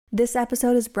This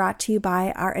episode is brought to you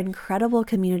by our incredible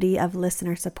community of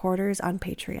listener supporters on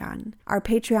Patreon. Our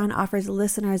Patreon offers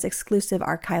listeners exclusive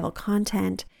archival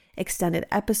content, extended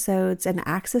episodes, and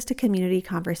access to community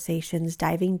conversations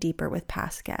diving deeper with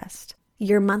past guests.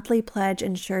 Your monthly pledge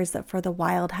ensures that For the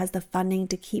Wild has the funding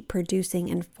to keep producing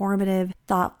informative,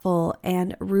 thoughtful,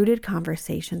 and rooted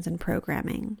conversations and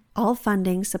programming. All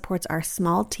funding supports our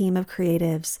small team of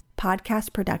creatives,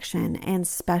 podcast production, and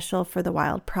special For the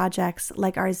Wild projects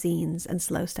like our zines and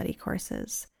slow study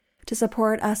courses. To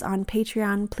support us on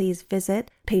Patreon, please visit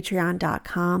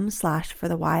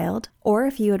patreon.com/forthewild. Or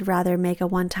if you would rather make a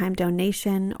one-time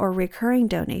donation or recurring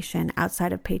donation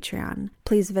outside of Patreon,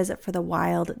 please visit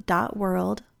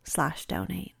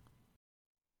forthewild.world/donate.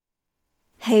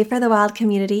 Hey For the Wild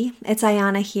community, it's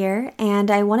Ayana here, and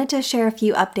I wanted to share a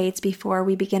few updates before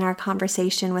we begin our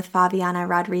conversation with Favianna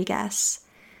Rodriguez.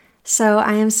 So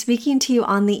I am speaking to you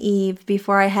on the eve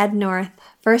before I head north,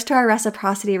 first to our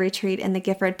reciprocity retreat in the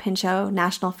Gifford-Pinchot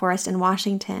National Forest in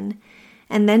Washington,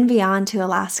 and then beyond to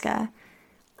Alaska.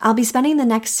 I'll be spending the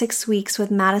next 6 weeks with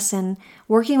Madison,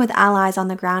 working with allies on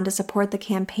the ground to support the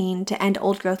campaign to end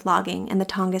old-growth logging in the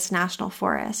Tongass National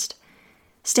Forest.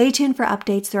 Stay tuned for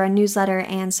updates through our newsletter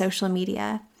and social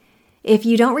media. If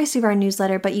you don't receive our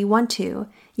newsletter but you want to,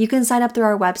 you can sign up through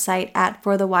our website at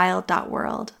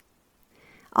forthewild.world.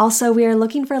 Also, we are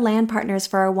looking for land partners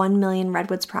for our 1 Million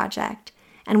Redwoods project,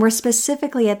 and we're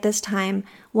specifically at this time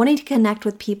wanting to connect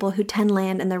with people who tend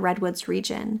land in the Redwoods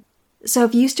region. So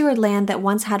if you steward land that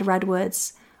once had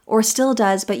redwoods, or still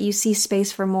does but you see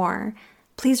space for more,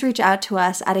 please reach out to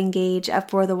us at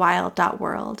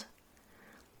engage@forthewild.world.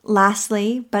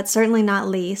 Lastly, but certainly not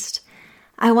least,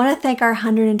 I want to thank our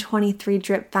 123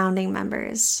 DRIP founding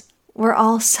members. We're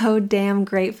all so damn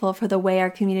grateful for the way our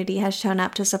community has shown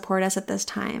up to support us at this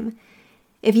time.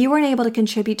 If you weren't able to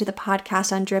contribute to the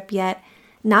podcast on DRIP yet,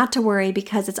 not to worry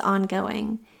because it's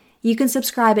ongoing. You can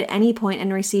subscribe at any point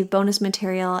and receive bonus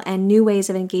material and new ways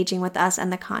of engaging with us and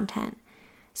the content.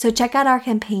 So check out our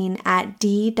campaign at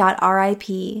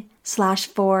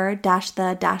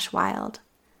d.rip/for-the-wild.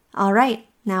 All right,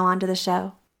 now on to the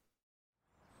show.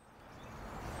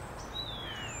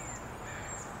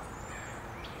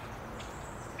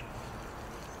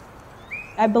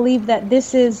 I believe that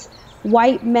this is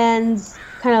white men's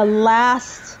kind of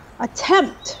last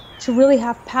attempt to really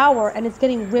have power, and it's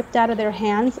getting ripped out of their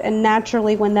hands. And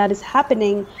naturally, when that is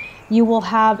happening, you will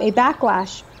have a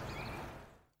backlash.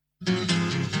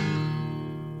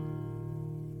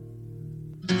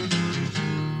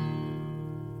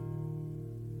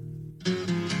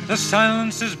 The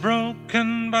silence is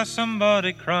broken by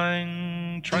somebody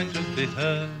crying, trying to be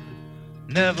heard,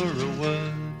 never a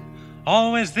word.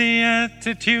 Always the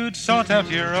attitude, sort out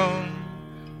your own,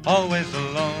 always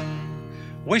alone,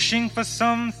 wishing for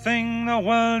something the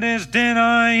world is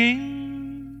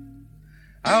denying.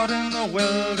 Out in the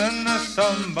wilderness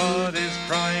somebody's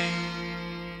crying.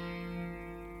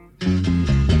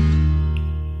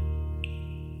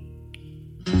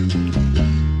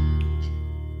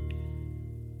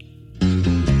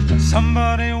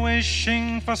 Somebody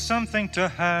wishing for something to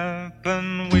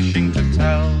happen, wishing to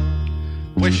tell,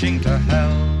 wishing to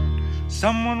help.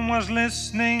 Someone was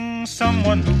listening,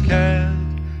 someone who cared,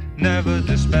 never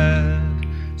despaired.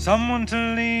 Someone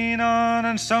to lean on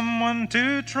and someone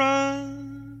to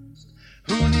trust,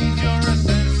 who needs your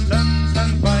assistance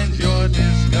and finds your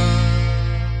disgust.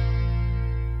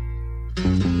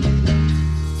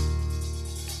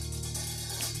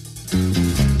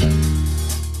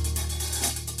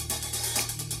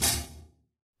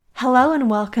 Hello and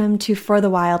welcome to For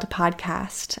the Wild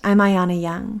podcast. I'm Ayana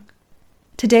Young.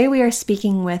 Today we are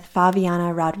speaking with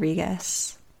Favianna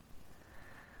Rodriguez.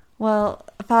 Well,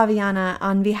 Favianna,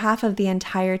 on behalf of the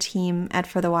entire team at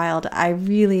For the Wild, I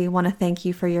really want to thank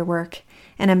you for your work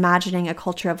in imagining a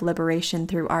culture of liberation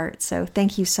through art. So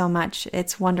thank you so much.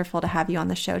 It's wonderful to have you on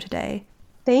the show today.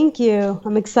 Thank you.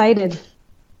 I'm excited.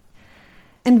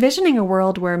 Envisioning a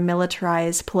world where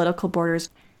militarized political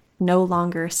borders no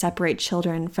longer separate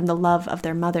children from the love of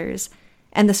their mothers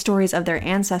and the stories of their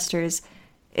ancestors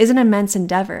is an immense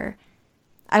endeavor.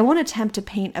 I won't attempt to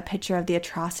paint a picture of the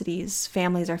atrocities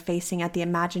families are facing at the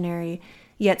imaginary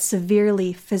yet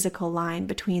severely physical line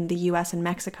between the US and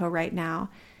Mexico right now,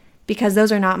 because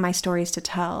those are not my stories to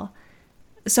tell.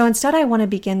 So instead, I want to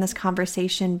begin this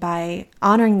conversation by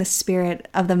honoring the spirit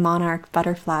of the monarch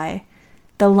butterfly,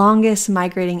 the longest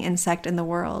migrating insect in the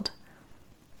world.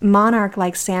 Monarch,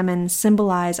 like salmon,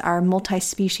 symbolize our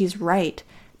multi-species right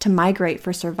to migrate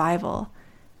for survival,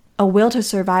 a will to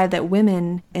survive that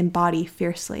women embody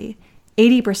fiercely,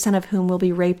 80% of whom will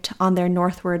be raped on their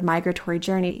northward migratory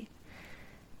journey.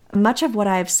 Much of what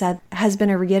I've said has been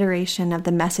a reiteration of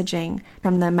the messaging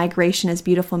from the Migration is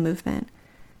Beautiful movement,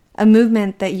 a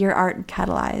movement that your art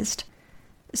catalyzed.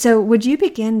 So would you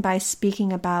begin by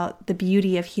speaking about the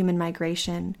beauty of human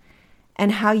migration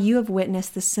and how you have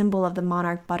witnessed the symbol of the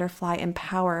monarch butterfly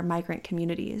empower migrant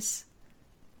communities?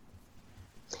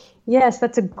 Yes,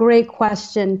 that's a great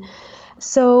question.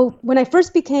 So when I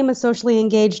first became a socially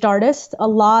engaged artist, a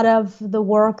lot of the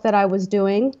work that I was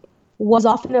doing was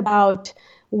often about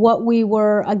what we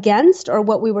were against or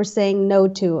what we were saying no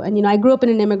to. And, I grew up in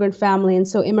an immigrant family, and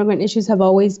so immigrant issues have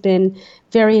always been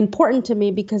very important to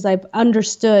me because I've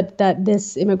understood that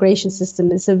this immigration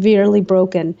system is severely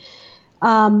broken.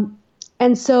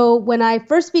 And so when I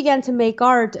first began to make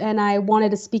art and I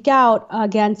wanted to speak out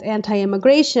against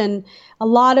anti-immigration, a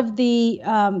lot of the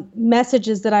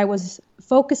messages that I was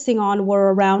focusing on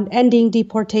were around ending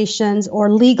deportations or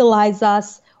legalize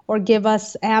us or give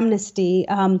us amnesty,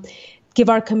 give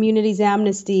our communities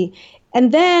amnesty.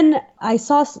 And then I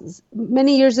saw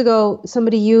many years ago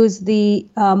somebody use the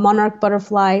monarch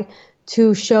butterfly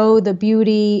to show the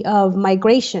beauty of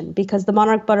migration, because the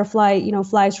monarch butterfly,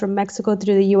 flies from Mexico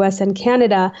through the US and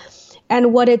Canada.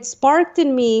 And what it sparked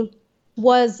in me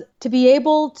was to be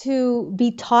able to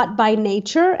be taught by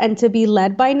nature and to be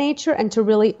led by nature and to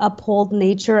really uphold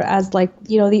nature as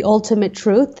the ultimate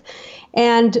truth.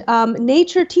 And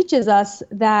nature teaches us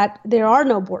that there are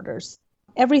no borders.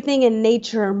 Everything in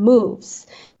nature moves.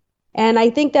 And I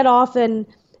think that often,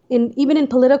 even in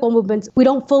political movements, we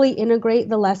don't fully integrate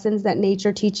the lessons that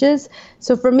nature teaches.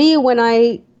 So for me, when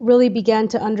I really began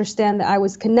to understand that I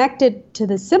was connected to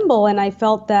the symbol, and I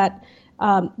felt that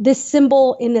this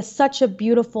symbol in such a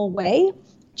beautiful way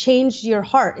changed your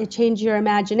heart, it changed your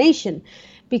imagination.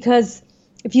 Because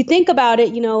if you think about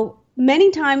it,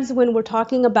 many times when we're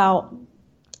talking about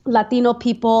Latino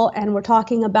people and we're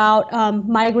talking about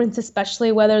migrants,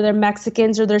 especially whether they're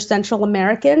Mexicans or they're Central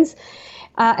Americans,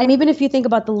 and even if you think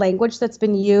about the language that's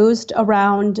been used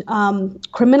around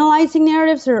criminalizing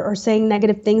narratives or saying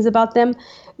negative things about them,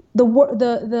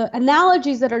 the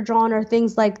analogies that are drawn are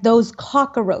things like those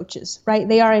cockroaches, right?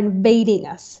 They are invading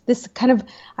us, this kind of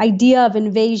idea of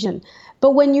invasion.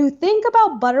 But when you think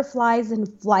about butterflies in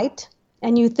flight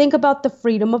and you think about the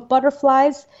freedom of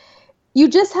butterflies, you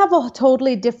just have a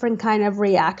totally different kind of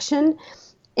reaction.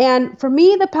 And for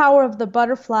me, the power of the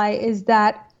butterfly is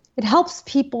that it helps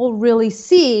people really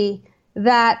see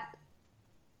that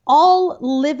all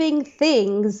living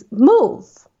things move.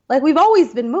 Like we've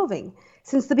always been moving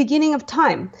since the beginning of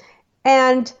time.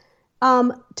 And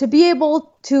to be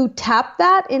able to tap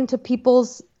that into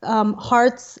people's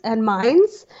hearts and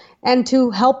minds and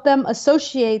to help them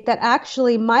associate that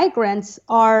actually migrants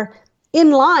are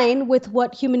in line with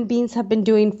what human beings have been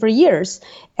doing for years.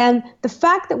 And the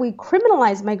fact that we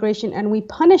criminalize migration and we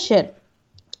punish it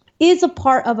is a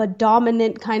part of a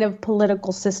dominant kind of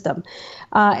political system.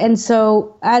 And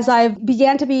so as I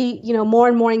began to be, more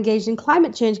and more engaged in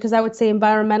climate change, because I would say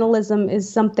environmentalism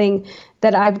is something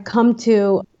that I've come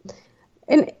to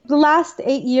in the last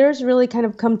 8 years, really kind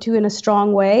of come to in a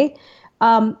strong way.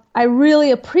 I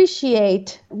really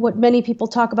appreciate what many people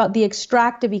talk about, the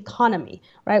extractive economy,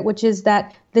 right? Which is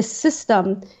that this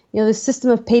system, the system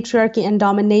of patriarchy and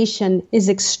domination is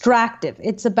extractive.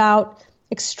 It's about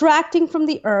extracting from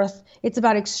the earth. It's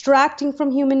about extracting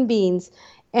from human beings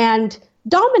and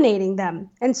dominating them.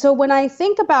 And so when I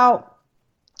think about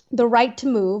the right to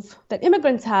move that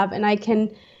immigrants have, and I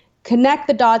can connect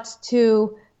the dots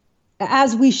to,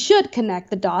 as we should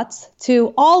connect the dots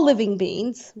to all living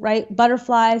beings, right?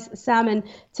 Butterflies, salmon.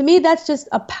 To me, that's just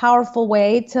a powerful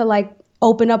way to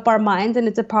open up our minds, and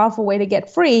it's a powerful way to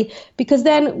get free, because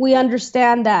then we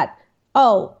understand that,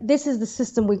 oh, this is the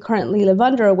system we currently live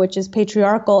under, which is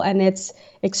patriarchal and it's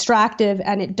extractive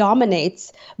and it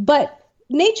dominates. But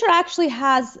nature actually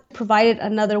has provided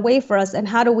another way for us, and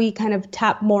how do we kind of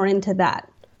tap more into that?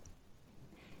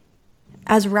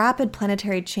 As rapid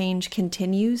planetary change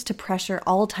continues to pressure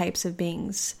all types of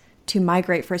beings to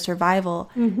migrate for survival,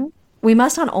 we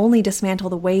must not only dismantle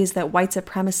the ways that white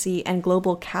supremacy and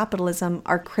global capitalism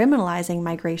are criminalizing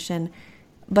migration,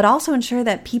 but also ensure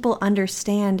that people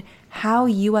understand how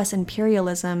U.S.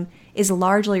 imperialism is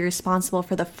largely responsible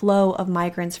for the flow of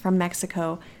migrants from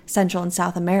Mexico, Central and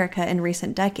South America in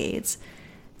recent decades.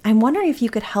 I'm wondering if you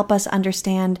could help us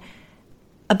understand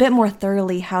a bit more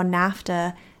thoroughly how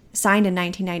NAFTA, signed in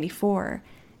 1994,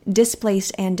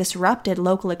 displaced and disrupted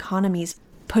local economies,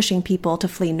 pushing people to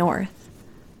flee north.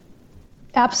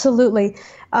 Absolutely.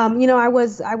 I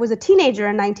was a teenager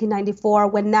in 1994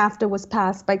 when NAFTA was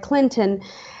passed by Clinton,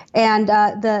 and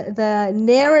the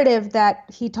narrative that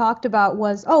he talked about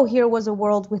was, oh, here was a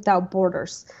world without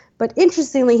borders. But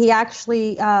interestingly,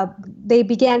 they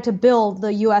began to build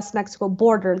the U.S.-Mexico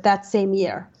border that same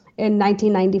year in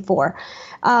 1994.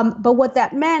 But what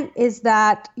that meant is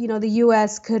that, the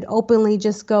U.S. could openly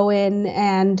just go in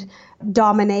and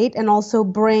dominate and also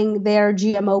bring their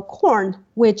GMO corn,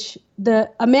 which the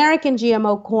American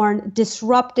GMO corn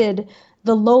disrupted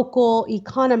the local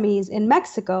economies in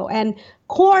Mexico. And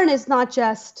corn is not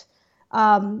just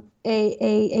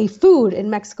a food in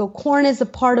Mexico. Corn is a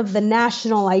part of the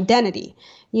national identity.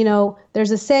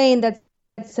 There's a saying that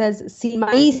says, "Sin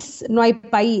maíz no hay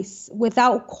país."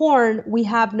 Without corn, we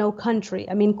have no country.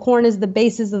 I mean, corn is the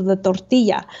basis of the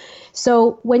tortilla.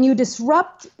 So when you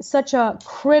disrupt such a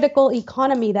critical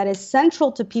economy that is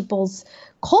central to people's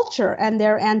culture and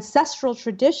their ancestral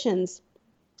traditions,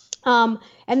 and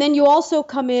then you also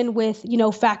come in with,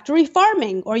 factory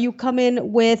farming, or you come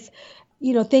in with,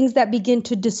 things that begin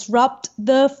to disrupt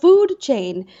the food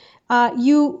chain.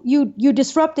 You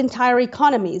disrupt entire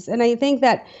economies. And I think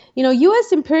that,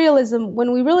 U.S. imperialism,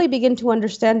 when we really begin to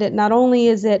understand it, not only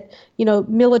is it,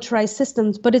 militarized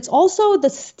systems, but it's also the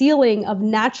stealing of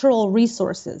natural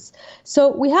resources.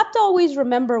 So we have to always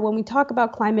remember when we talk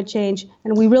about climate change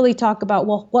and we really talk about,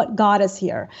 what got us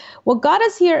here? What got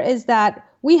us here is that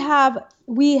we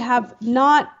have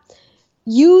not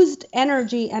used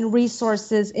energy and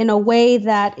resources in a way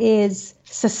that is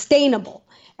sustainable.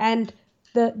 And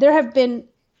there have been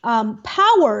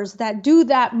powers that do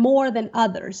that more than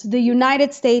others, the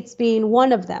United States being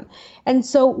one of them. And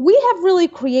so we have really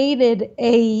created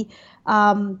a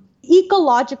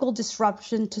ecological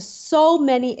disruption to so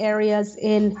many areas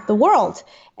in the world.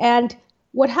 And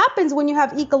what happens when you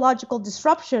have ecological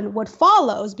disruption, what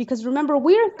follows, because remember,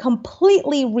 we're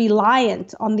completely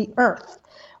reliant on the earth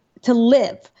to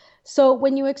live. So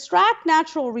when you extract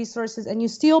natural resources and you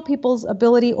steal people's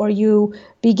ability, or you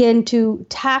begin to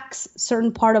tax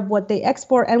certain part of what they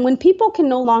export, and when people can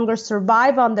no longer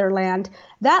survive on their land,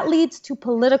 that leads to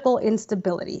political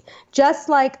instability. Just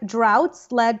like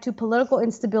droughts led to political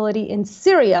instability in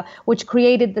Syria, which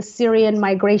created the Syrian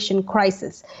migration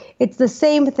crisis. It's the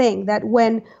same thing, that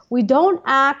when we don't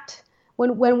act,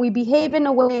 when we behave in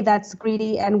a way that's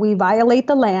greedy and we violate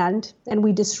the land and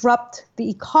we disrupt the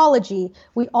ecology,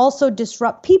 we also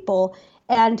disrupt people.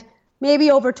 And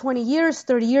maybe over 20 years,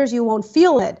 30 years, you won't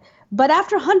feel it. But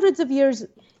after hundreds of years,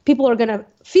 people are going to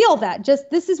feel that.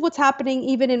 This is what's happening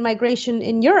even in migration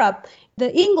in Europe.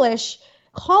 The English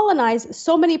colonized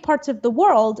so many parts of the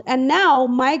world, and now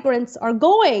migrants are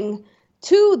going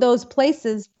to those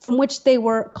places from which they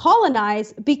were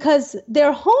colonized because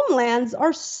their homelands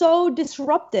are so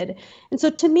disrupted. And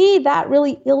so to me, that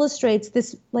really illustrates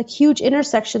this huge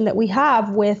intersection that we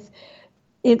have with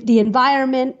the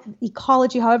environment,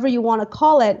 ecology, however you want to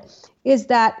call it, is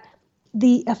that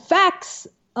the effects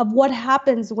of what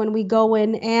happens when we go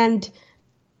in and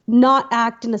not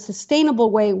act in a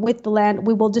sustainable way with the land,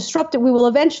 we will disrupt it. We will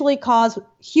eventually cause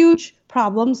huge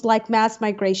problems like mass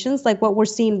migrations, like what we're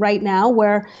seeing right now,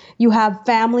 where you have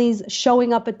families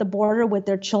showing up at the border with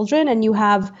their children, and you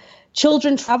have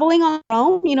children traveling on their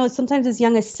own, sometimes as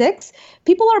young as 6.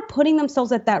 People are putting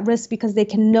themselves at that risk because they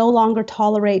can no longer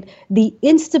tolerate the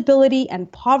instability and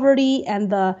poverty and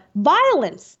the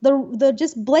violence, the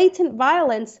just blatant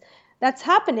violence that's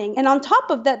happening. And on top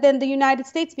of that, then the United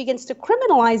States begins to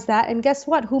criminalize that. And guess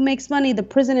what? Who makes money? The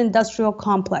prison industrial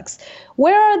complex.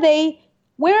 Where are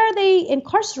they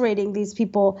incarcerating these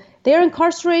people? They're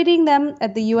incarcerating them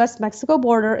at the U.S.-Mexico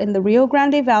border in the Rio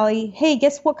Grande Valley. Hey,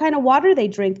 guess what kind of water they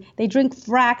drink? They drink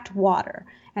fracked water.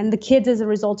 And the kids, as a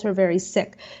result, are very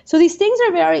sick. So these things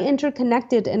are very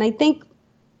interconnected. And I think,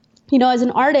 as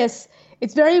an artist,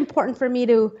 it's very important for me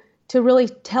to really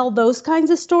tell those kinds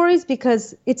of stories,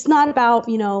 because it's not about,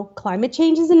 climate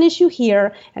change is an issue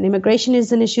here and immigration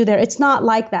is an issue there. It's not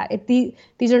like that.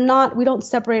 These are not, we don't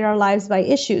separate our lives by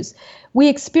issues. We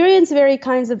experience very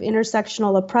kinds of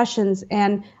intersectional oppressions.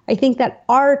 And I think that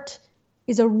art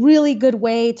is a really good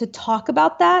way to talk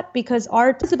about that, because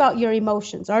art is about your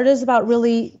emotions. Art is about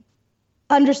really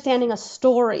understanding a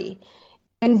story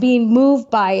and being moved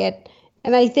by it.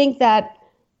 And I think that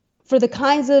for the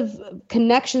kinds of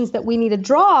connections that we need to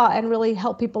draw and really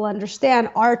help people understand,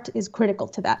 art is critical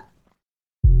to that.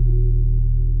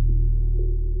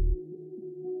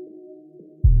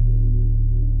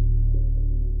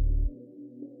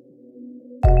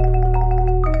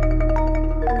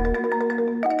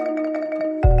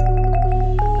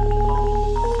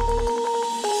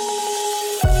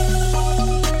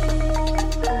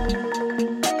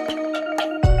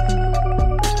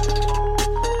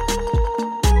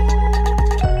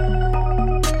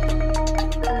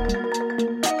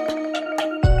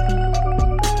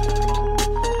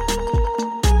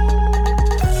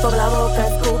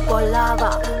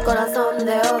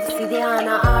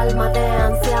 obsidiana, alma de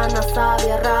anciana,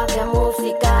 sabia, rabia,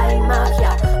 música y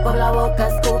magia. Por la boca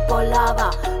escupo lava,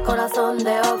 corazón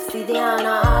de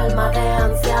obsidiana, alma de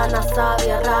anciana,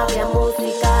 sabia, rabia,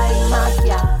 música y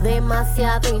magia.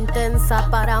 Demasiado intensa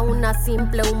para una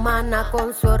simple humana,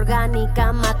 con su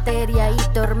orgánica materia y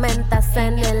tormentas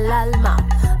en el alma.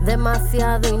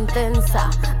 Demasiado intensa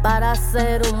para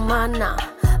ser humana,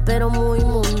 pero muy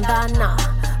mundana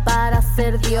para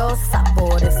ser diosa.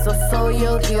 Por eso soy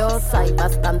odiosa y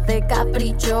bastante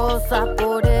caprichosa.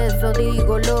 Por eso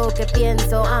digo lo que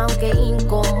pienso aunque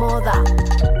incomoda.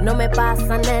 No me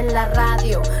pasan en la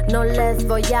radio, no les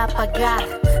voy a pagar.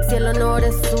 Si el honor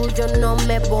es suyo no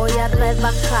me voy a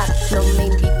rebajar. No me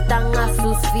invitan a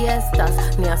sus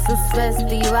fiestas ni a sus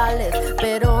festivales,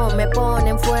 pero me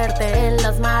ponen fuerte en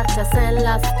las marchas, en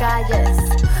las calles.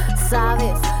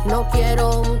 Sabes, no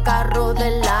quiero un carro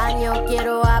del año,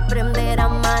 quiero aprender a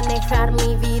manejar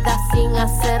mi vida sin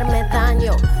hacerme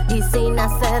daño y sin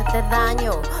hacerte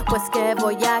daño. Pues que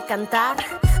voy a cantar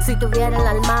si tuviera el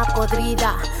alma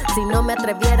podrida, si no me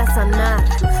atreviera a sanar.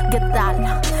 ¿Qué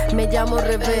tal? Me llamo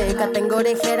Rebeca, tengo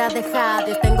orejera de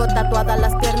jade, tengo tatuadas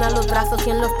las piernas, los brazos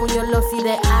y en los puños los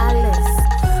ideales.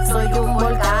 Soy un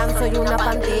volcán, soy una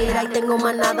pantera y tengo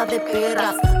manada de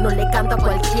perras. No le canto a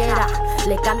cualquiera,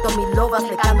 le canto a mis lobas,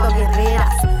 le canto a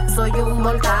guerreras. Soy un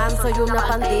volcán, soy una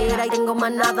pantera y tengo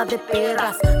manada de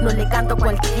perras. No le canto a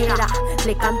cualquiera,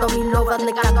 le canto a mis lobas,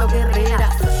 le canto a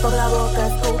guerreras. Por la boca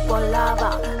escupo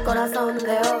lava, corazón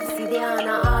de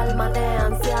obsidiana, alma de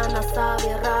anciana,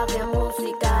 sabia, rabia,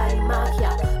 música y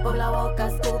magia. Por la boca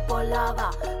escupo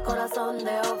lava, corazón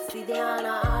de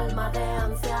obsidiana, alma de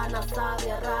anciana,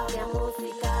 sabia, rabia,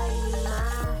 música y magia.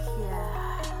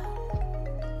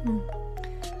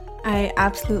 I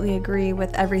absolutely agree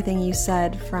with everything you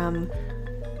said, from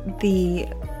the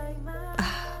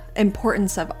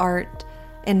importance of art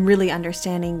and really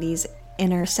understanding these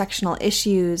intersectional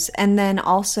issues, and then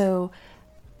also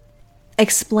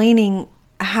explaining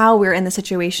how we're in the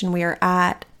situation we are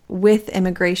at with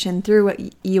immigration through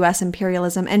U.S.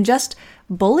 imperialism and just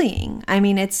bullying. I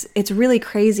mean, it's really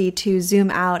crazy to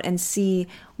zoom out and see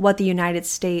what the United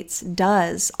States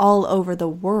does all over the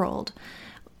world,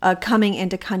 coming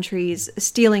into countries,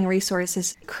 stealing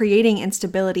resources, creating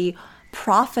instability,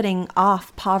 profiting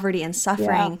off poverty and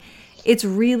suffering. Yeah. It's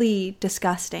really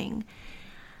disgusting.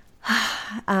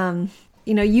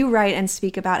 You write and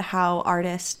speak about how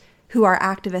artists who are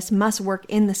activists must work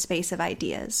in the space of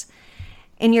ideas.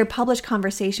 In your published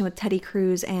conversation with Teddy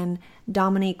Cruz and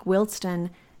Dominique Wilston,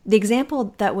 the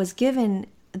example that was given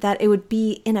that it would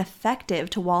be ineffective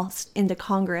to waltz into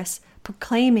Congress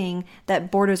proclaiming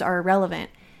that borders are irrelevant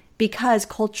because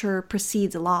culture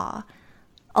precedes law.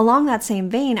 Along that same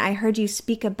vein, I heard you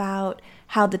speak about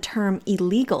how the term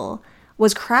illegal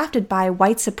was crafted by a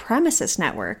white supremacist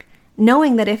network,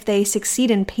 knowing that if they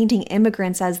succeed in painting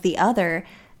immigrants as the other,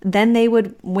 then they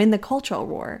would win the cultural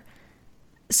war.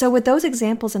 So with those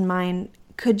examples in mind,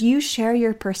 could you share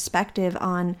your perspective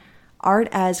on art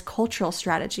as cultural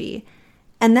strategy,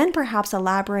 and then perhaps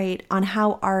elaborate on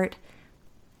how art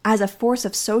as a force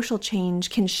of social change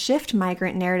can shift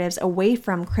migrant narratives away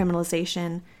from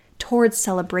criminalization towards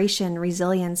celebration,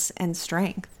 resilience, and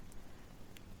strength?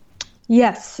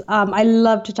 Yes, I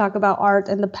love to talk about art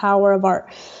and the power of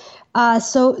art.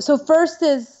 So first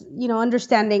is,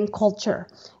 understanding culture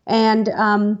and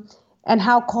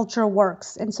how culture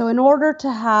works. And so in order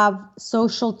to have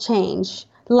social change,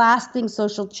 lasting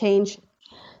social change,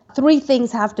 three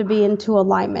things have to be into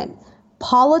alignment: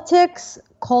 politics,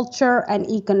 culture, and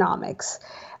economics.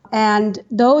 And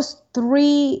those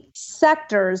three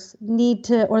sectors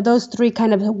those three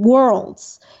kind of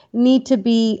worlds need to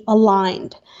be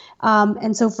aligned.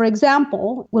 And so, for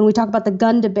example, when we talk about the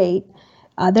gun debate,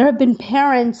 there have been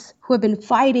parents who have been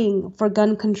fighting for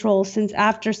gun control since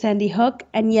after Sandy Hook,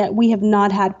 and yet we have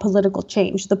not had political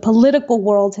change. The political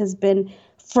world has been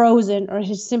frozen or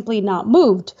has simply not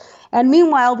moved. And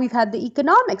meanwhile, we've had the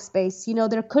economic space.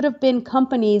 There could have been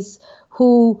companies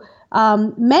who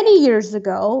many years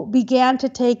ago began to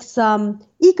take some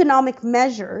economic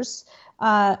measures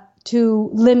to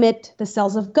limit the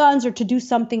sales of guns or to do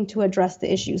something to address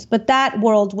the issues. But that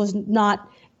world was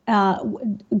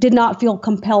did not feel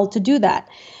compelled to do that.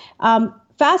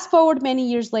 Fast forward many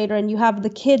years later, and you have the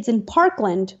kids in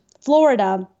Parkland,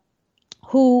 Florida,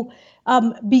 who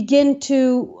begin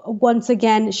to once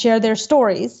again share their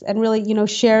stories and really,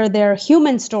 share their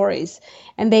human stories.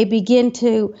 And they begin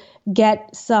to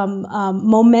get some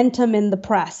momentum in the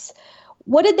press.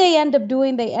 what did they end up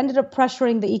doing? They ended up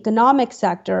pressuring the economic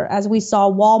sector, as we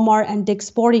saw Walmart and Dick's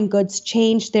Sporting Goods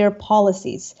change their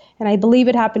policies. And I believe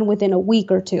it happened within a week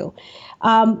or two.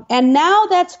 And now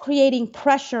that's creating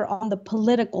pressure on the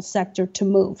political sector to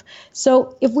move.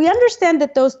 So if we understand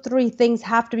that those three things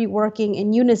have to be working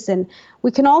in unison,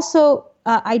 we can also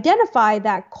identify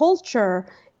that culture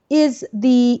is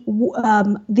the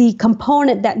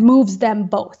component that moves them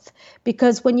both.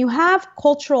 Because when you have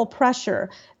cultural pressure,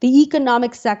 the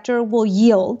economic sector will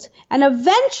yield, and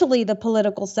eventually the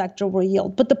political sector will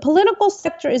yield. But the political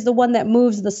sector is the one that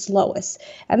moves the slowest.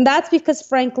 And that's because,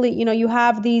 frankly, you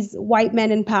have these white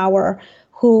men in power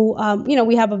who,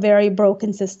 we have a very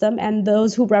broken system, and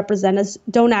those who represent us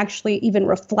don't actually even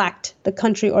reflect the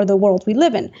country or the world we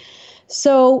live in.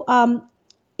 So,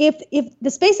 If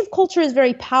the space of culture is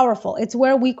very powerful, it's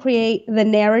where we create the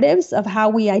narratives of how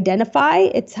we identify.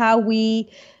 It's how we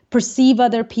perceive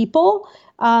other people.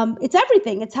 It's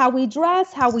everything. It's how we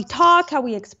dress, how we talk, how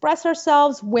we express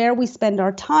ourselves, where we spend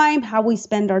our time, how we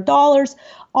spend our dollars.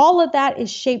 All of that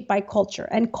is shaped by culture.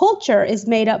 And culture is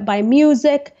made up by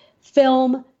music,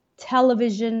 film,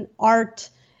 television,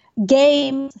 art,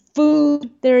 games, food.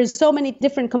 There is so many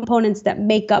different components that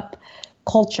make up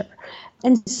culture.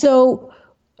 And so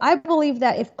I believe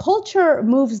that if culture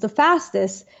moves the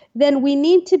fastest, then we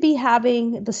need to be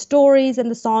having the stories and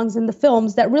the songs and the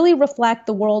films that really reflect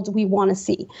the world we want to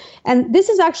see. And this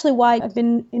is actually why I've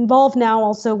been involved now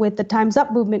also with the Time's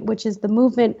Up movement, which is the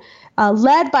movement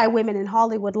led by women in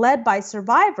Hollywood, led by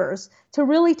survivors, to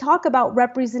really talk about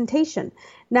representation.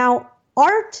 Now,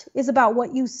 art is about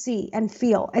what you see and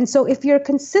feel. And so if you're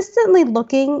consistently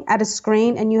looking at a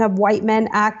screen and you have white men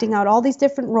acting out all these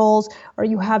different roles, or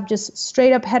you have just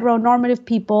straight up heteronormative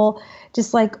people,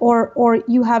 just like, or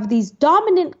you have these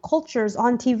dominant cultures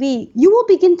on TV, you will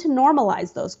begin to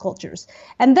normalize those cultures.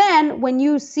 And then when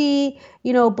you see,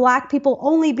 Black people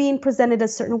only being presented a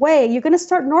certain way, you're going to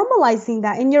start normalizing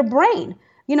that in your brain.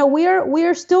 We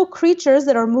are still creatures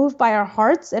that are moved by our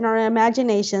hearts and our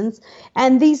imaginations,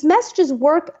 and these messages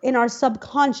work in our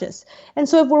subconscious. And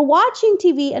so if we're watching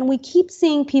TV and we keep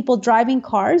seeing people driving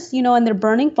cars, and they're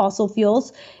burning fossil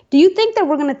fuels, do you think that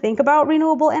we're going to think about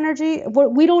renewable energy?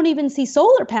 We don't even see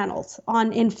solar panels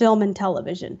in film and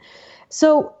television.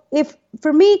 So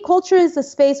for me, culture is a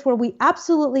space where we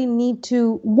absolutely need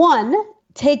to, one,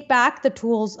 take back the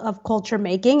tools of culture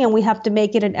making, and we have to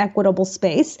make it an equitable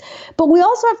space. But we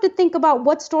also have to think about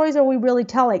what stories are we really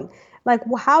telling? Like,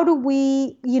 how do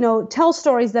we, tell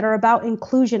stories that are about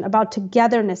inclusion, about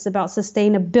togetherness, about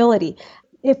sustainability?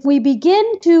 If we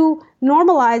begin to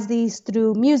normalize these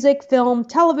through music, film,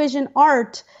 television,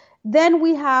 art, then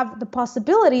we have the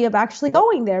possibility of actually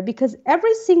going there, because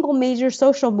every single major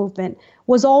social movement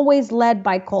was always led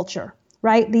by culture.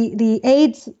 Right? The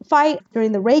AIDS fight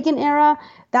during the Reagan era,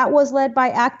 that was led by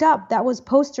ACT UP. That was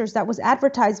posters, that was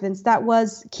advertisements, that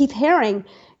was Keith Haring,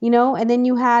 and then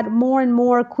you had more and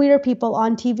more queer people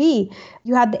on TV.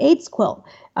 You had the AIDS quilt.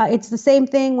 It's the same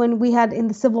thing when we had in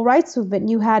the civil rights movement.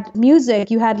 You had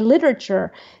music, you had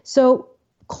literature. So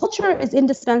culture is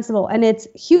indispensable, and it's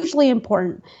hugely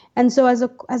important. And so as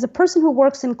a person who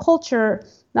works in culture,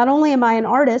 not only am I an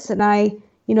artist and I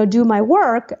do my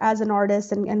work as an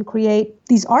artist and create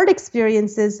these art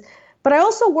experiences, but I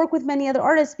also work with many other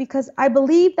artists because I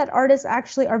believe that artists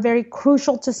actually are very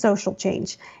crucial to social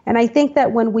change. And I think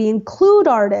that when we include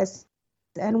artists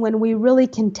and when we really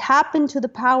can tap into the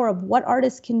power of what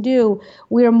artists can do,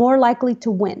 we are more likely to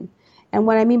win. And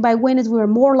what I mean by win is we are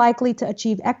more likely to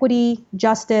achieve equity,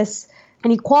 justice,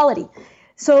 and equality.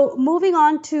 So moving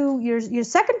on to your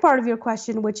second part of your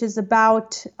question, which is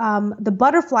about the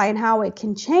butterfly and how it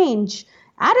can change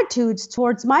attitudes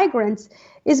towards migrants,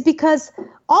 is because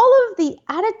all of the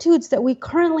attitudes that we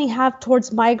currently have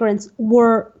towards migrants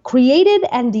were created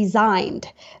and designed.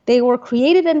 They were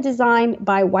created and designed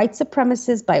by white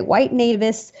supremacists, by white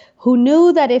nativists, who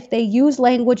knew that if they use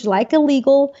language like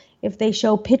illegal, if they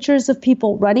show pictures of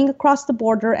people running across the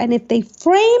border, and if they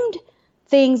framed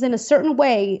things in a certain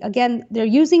way, again, they're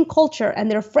using culture and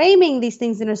they're framing these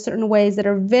things in a certain ways that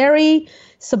are very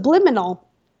subliminal,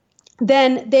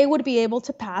 then they would be able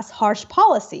to pass harsh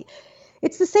policy.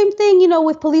 It's the same thing,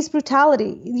 with police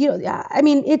brutality.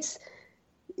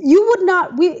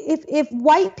 If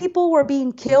white people were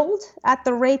being killed at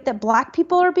the rate that Black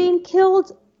people are being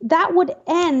killed, that would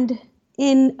end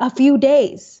in a few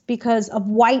days because of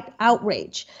white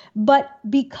outrage. But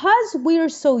because we are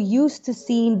so used to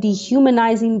seeing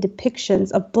dehumanizing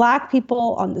depictions of Black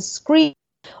people on the screen,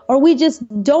 Or we just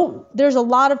don't, there's a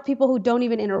lot of people who don't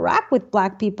even interact with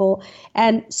Black people.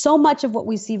 And so much of what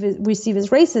we receive as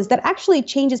racist that actually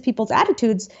changes people's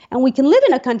attitudes. And we can live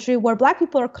in a country where Black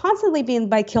people are constantly being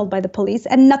killed by the police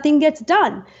and nothing gets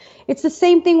done. It's the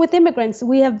same thing with immigrants.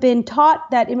 We have been taught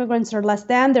that immigrants are less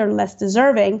than, they're less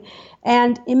deserving.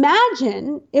 And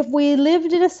imagine if we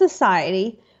lived in a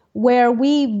society where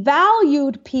we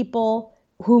valued people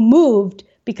who moved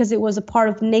because it was a part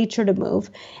of nature to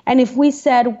move. And if we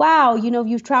said, wow,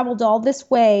 you've traveled all this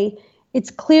way,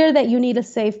 it's clear that you need a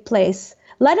safe place.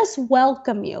 Let us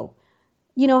welcome you.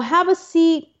 Have a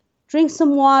seat, drink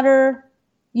some water.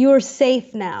 You're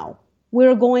safe now.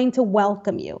 We're going to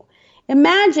welcome you.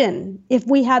 Imagine if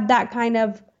we had that kind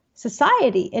of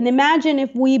society. And imagine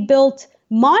if we built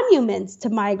monuments to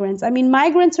migrants. I mean,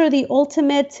 migrants are the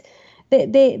ultimate,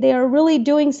 they are really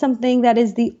doing something that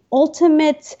is the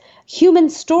ultimate human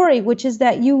story, which is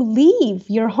that you leave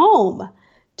your home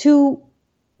to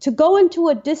go into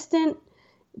a distant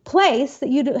place that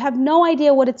you have no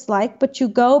idea what it's like, but you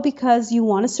go because you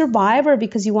want to survive or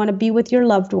because you want to be with your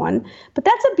loved one. But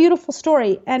that's a beautiful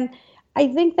story. And I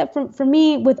think that for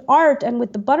me, with art and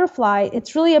with the butterfly,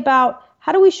 it's really about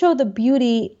how do we show the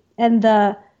beauty and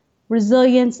the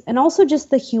resilience and also just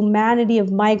the humanity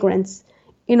of migrants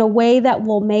in a way that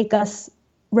will make us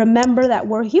remember that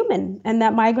we're human and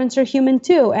that migrants are human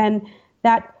too. And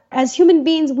that as human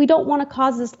beings, we don't want to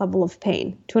cause this level of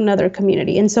pain to another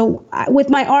community. And so with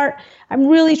my art, I'm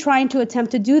really trying to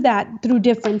attempt to do that through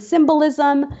different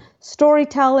symbolism,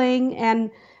 storytelling,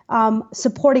 and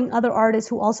supporting other artists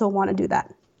who also want to do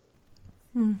that.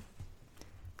 And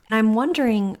I'm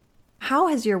wondering, how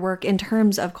has your work in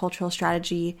terms of cultural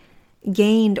strategy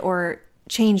gained or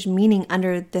changed meaning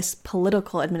under this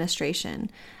political administration?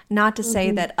 Not to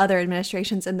say that other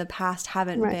administrations in the past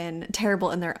haven't been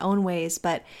terrible in their own ways,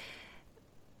 but,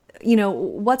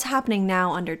 what's happening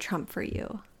now under Trump for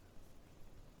you?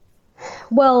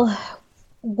 Well,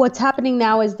 what's happening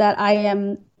now is that I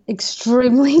am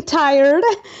extremely tired.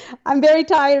 I'm very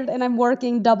tired and I'm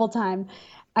working double time.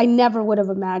 I never would have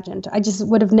imagined. I just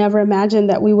would have never imagined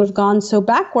that we would have gone so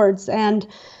backwards, and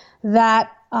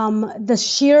that the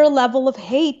sheer level of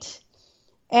hate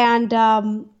and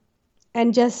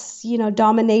just,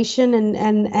 domination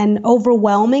and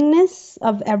overwhelmingness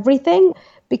of everything,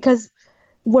 because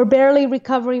we're barely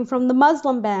recovering from the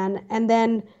Muslim ban. And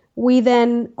then we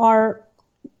are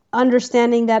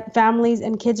understanding that families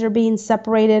and kids are being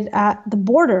separated at the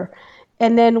border.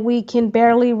 And then we can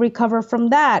barely recover from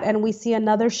that. And we see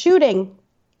another shooting.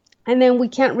 And then we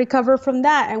can't recover from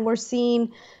that. And we're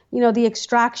seeing, the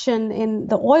extraction in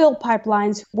the oil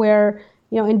pipelines where,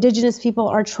 indigenous people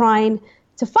are trying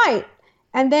to fight.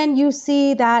 And then you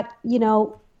see that,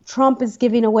 Trump is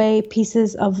giving away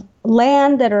pieces of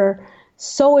land that are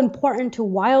so important to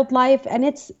wildlife, and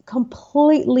it's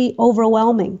completely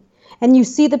overwhelming. And you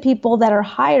see the people that are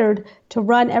hired to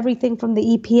run everything from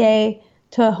the EPA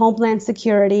to Homeland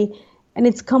Security, and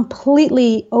it's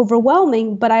completely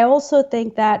overwhelming. But I also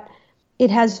think that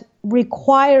it has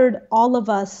required all of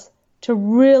us to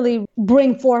really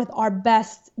bring forth our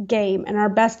best game and our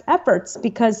best efforts,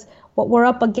 because what we're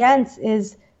up against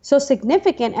is so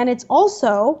significant. And it's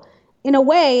also, in a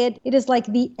way, it is like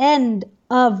the end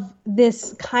of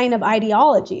this kind of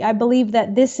ideology. I believe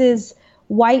that this is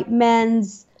white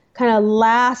men's kind of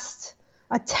last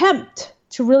attempt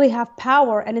to really have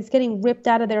power, and it's getting ripped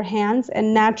out of their hands.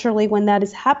 And naturally, when that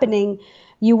is happening,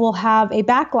 you will have a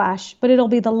backlash, but it'll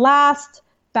be the last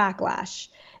backlash.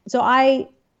 So I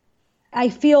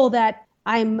feel that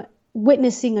I'm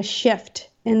witnessing a shift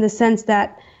in the sense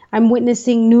that I'm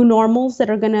witnessing new normals that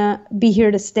are going to be here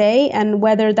to stay. And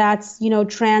whether that's,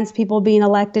 trans people being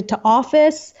elected to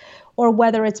office, or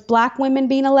whether it's Black women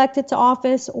being elected to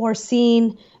office, or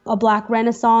seeing a Black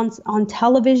renaissance on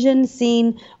television,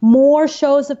 seeing more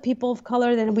shows of people of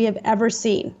color than we have ever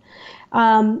seen.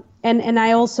 And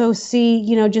I also see,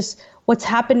 just what's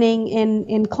happening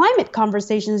in climate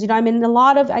conversations. I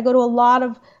go to a lot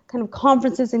of kind of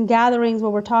conferences and gatherings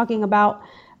where we're talking about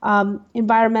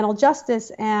environmental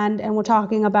justice and we're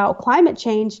talking about climate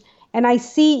change. And I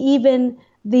see even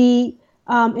the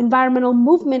environmental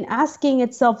movement asking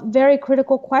itself very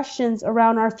critical questions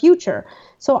around our future.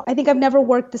 So I think I've never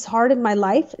worked this hard in my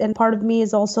life. And part of me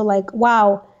is also like,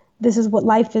 wow, this is what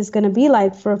life is going to be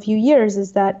like for a few years,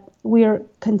 is that we're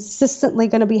consistently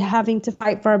going to be having to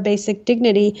fight for our basic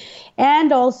dignity,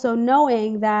 and also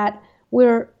knowing that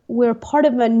we're part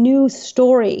of a new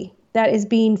story that is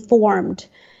being formed.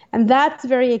 And that's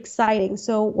very exciting.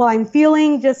 So while I'm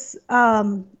feeling just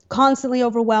constantly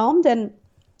overwhelmed and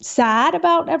sad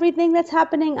about everything that's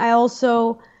happening, I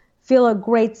also feel a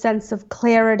great sense of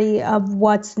clarity of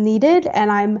what's needed.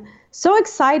 And I'm so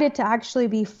excited to actually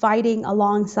be fighting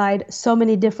alongside so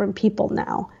many different people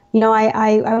now.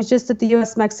 I was just at the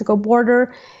U.S.-Mexico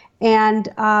border, and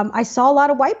I saw a lot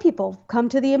of white people come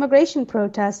to the immigration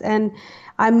protests. And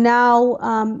I'm now,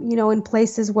 in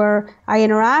places where I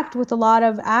interact with a lot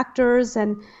of actors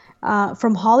and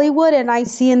from Hollywood, and I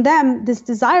see in them this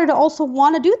desire to also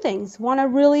want to do things, want to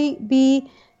really be.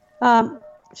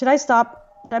 Should I stop?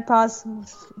 Should I pause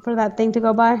for that thing to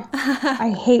go by? I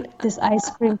hate this ice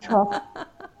cream truck.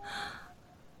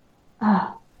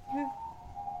 I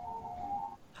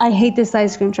hate this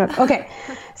ice cream truck. Okay,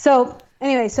 so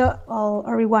anyway, I'll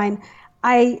rewind.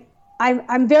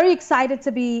 I'm very excited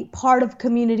to be part of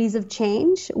communities of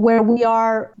change where we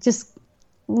are just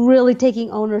really taking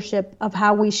ownership of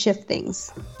how we shift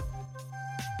things.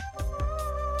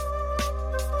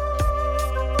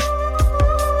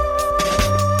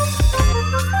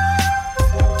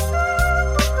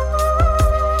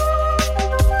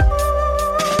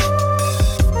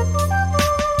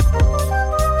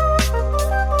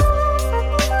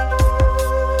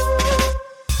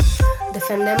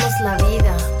 Defendemos la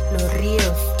vida, los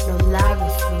ríos, los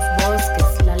lagos, los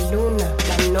bosques, la luna,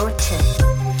 la noche.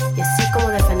 Y así como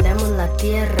defendemos la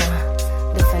tierra,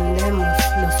 defendemos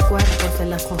los cuerpos de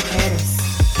las mujeres.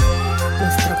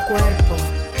 Nuestro cuerpo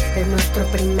es nuestro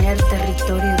primer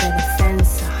territorio de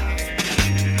defensa.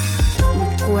 Mi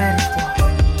cuerpo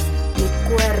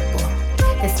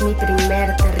es mi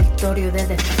primer territorio de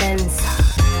defensa.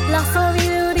 La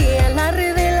sabiduría, la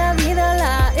red de la vida,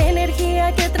 la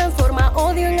energía que transforma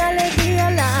odio en alegría,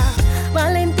 la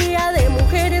valentía de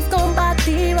mujeres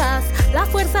combativas, la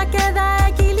fuerza que da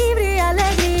equilibrio y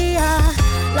alegría.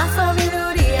 La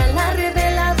sabiduría, la red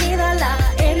de la vida, la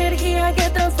energía que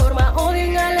transforma odio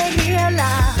en alegría,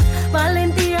 la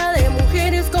valentía de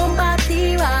mujeres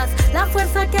combativas, la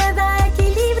fuerza que da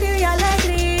equilibrio y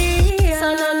alegría.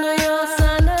 Sanando yo,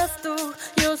 sanas tú,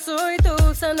 yo soy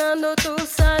tú, sanando tú,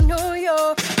 sano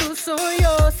yo, tú soy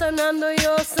yo, sanando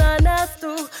yo, sanas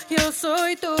tú, yo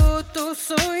soy tú, tú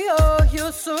soy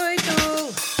yo soy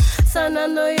tú.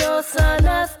 Sanando yo,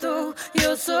 sanas tú,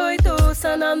 yo soy tú,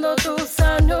 sanando tú,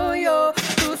 sano yo,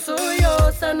 tú soy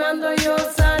yo, sanando yo,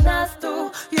 sanas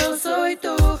tú, yo soy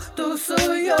tú, tú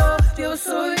soy yo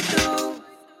soy tú.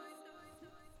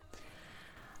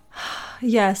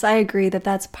 Yes, I agree that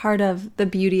that's part of the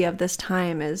beauty of this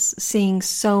time, is seeing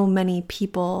so many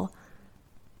people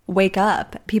wake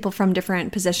up, people from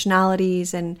different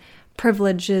positionalities and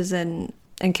privileges and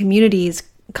communities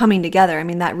coming together. I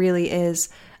mean, that really is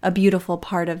a beautiful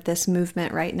part of this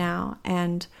movement right now.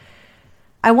 And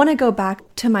I want to go back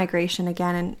to migration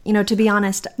again. And, to be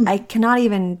honest, I cannot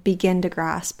even begin to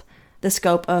grasp the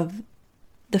scope of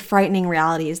the frightening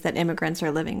realities that immigrants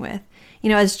are living with.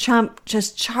 As Trump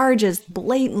just charges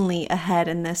blatantly ahead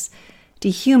in this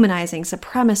dehumanizing,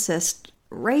 supremacist,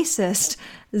 racist,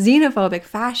 xenophobic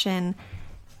fashion.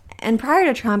 And prior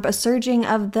to Trump, a surging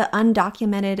of the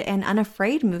undocumented and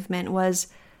unafraid movement was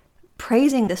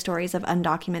praising the stories of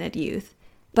undocumented youth.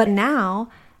 But now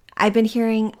I've been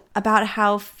hearing about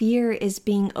how fear is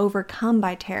being overcome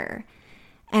by terror,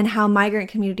 and how migrant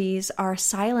communities are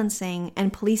silencing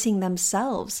and policing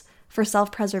themselves for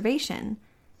self-preservation.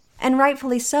 And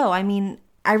rightfully so. I mean,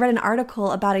 I read an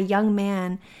article about a young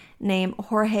man named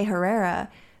Jorge Herrera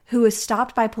who was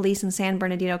stopped by police in San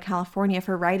Bernardino, California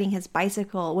for riding his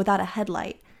bicycle without a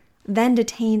headlight, then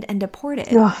detained and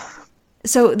deported. Ugh.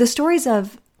 So the stories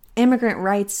of immigrant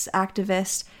rights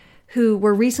activists who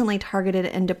were recently targeted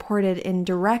and deported in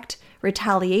direct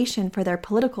retaliation for their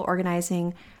political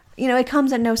organizing, it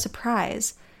comes at no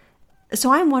surprise.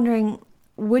 So I'm wondering,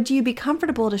 would you be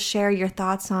comfortable to share your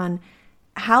thoughts on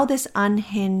how this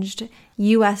unhinged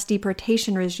U.S.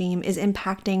 deportation regime is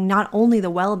impacting not only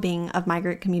the well-being of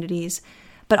migrant communities,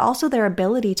 but also their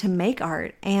ability to make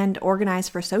art and organize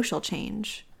for social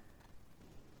change?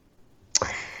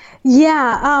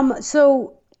 Yeah.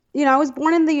 So, I was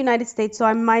born in the United States, so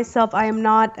I am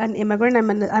not an immigrant.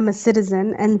 I'm a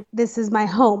citizen, and this is my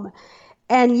home.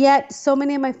 And yet so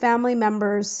many of my family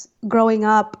members growing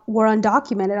up were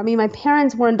undocumented. I mean, my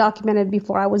parents were undocumented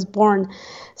before I was born.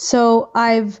 So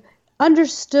I've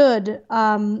understood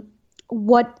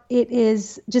what it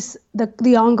is, just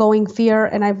the ongoing fear.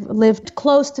 And I've lived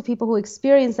close to people who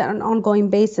experience that on an ongoing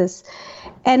basis.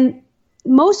 And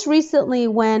most recently,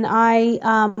 when I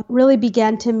really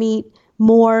began to meet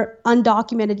more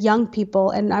undocumented young people,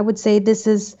 and I would say this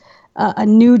is a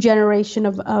new generation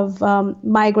of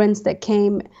migrants that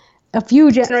came a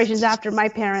few generations after my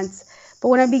parents. But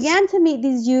when I began to meet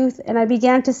these youth and I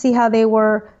began to see how they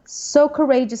were so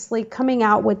courageously coming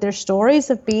out with their stories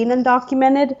of being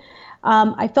undocumented,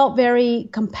 I felt very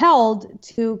compelled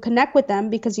to connect with them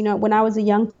because, when I was a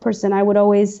young person, I would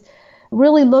always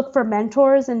really look for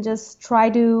mentors and just try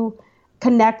to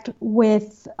connect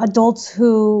with adults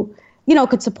who,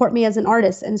 could support me as an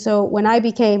artist. And so when I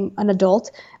became an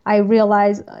adult, I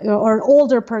realized, or an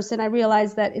older person, I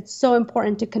realized that it's so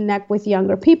important to connect with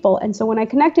younger people. And so when I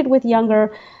connected with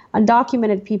younger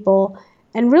undocumented people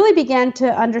and really began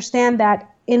to understand that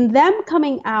in them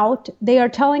coming out, they are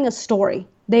telling a story.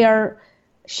 They are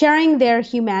sharing their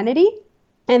humanity,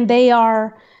 and they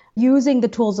are using the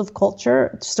tools of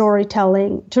culture,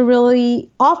 storytelling, to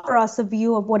really offer us a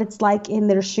view of what it's like in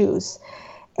their shoes.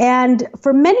 And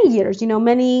for many years,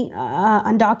 many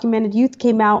undocumented youth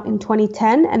came out in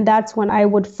 2010, and that's when I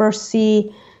would first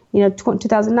see,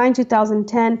 2009,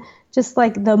 2010, just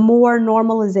like the more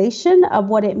normalization of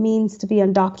what it means to be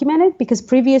undocumented. Because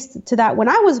previous to that, when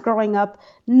I was growing up,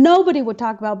 nobody would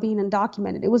talk about being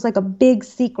undocumented. It was like a big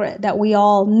secret that we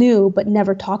all knew but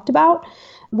never talked about.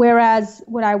 Whereas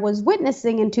what I was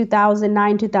witnessing in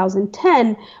 2009,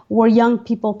 2010 were young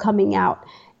people coming out.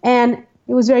 And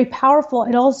it was very powerful.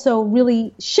 It also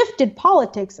really shifted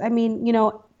politics. I mean,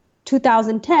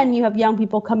 2010, you have young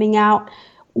people coming out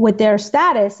with their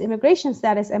status, immigration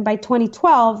status. And by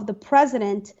 2012, the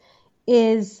president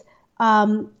is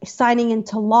signing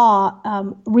into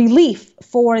law relief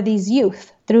for these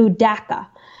youth through DACA.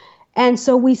 And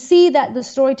so we see that the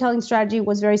storytelling strategy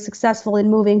was very successful in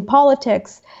moving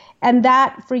politics. And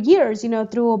that for years, through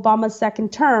Obama's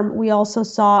second term, we also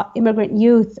saw immigrant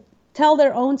youth tell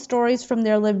their own stories from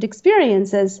their lived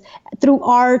experiences through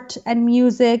art and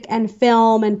music and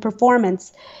film and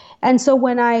performance. And so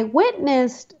when I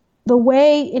witnessed the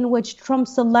way in which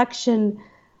Trump's election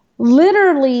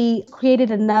literally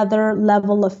created another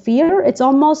level of fear, it's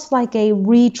almost like a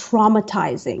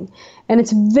re-traumatizing. And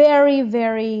it's very,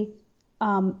 very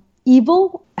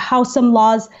evil how some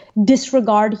laws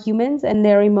disregard humans and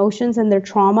their emotions and their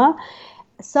trauma.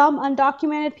 Some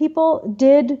undocumented people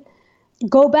did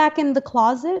go back in the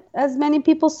closet, as many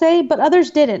people say, but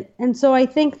others didn't. And so I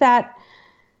think that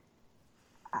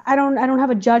I don't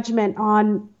have a judgment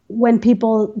on when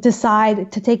people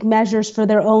decide to take measures for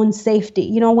their own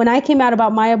safety. When I came out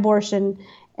about my abortion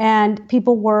and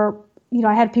people were,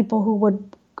 I had people who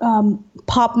would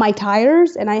pop my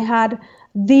tires, and I had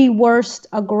the worst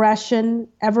aggression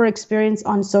ever experienced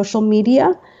on social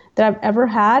media that I've ever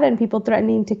had, and people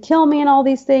threatening to kill me and all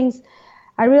these things.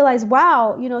 I realized,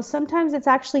 wow, sometimes it's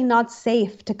actually not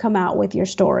safe to come out with your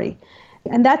story.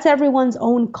 And that's everyone's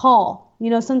own call.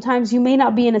 Sometimes you may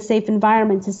not be in a safe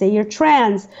environment to say you're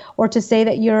trans, or to say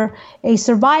that you're a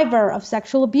survivor of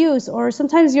sexual abuse, or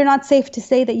sometimes you're not safe to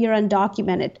say that you're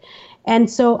undocumented. And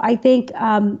so I think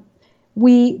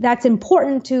that's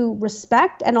important to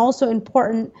respect, and also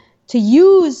important to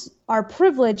use our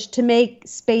privilege to make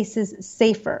spaces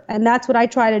safer. And that's what I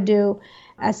try to do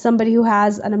as somebody who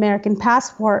has an American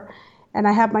passport and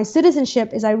I have my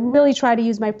citizenship, is I really try to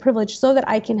use my privilege so that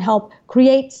I can help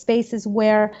create spaces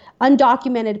where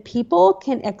undocumented people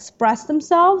can express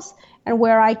themselves, and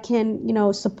where I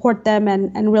can, support them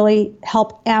and really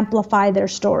help amplify their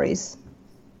stories.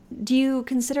 Do you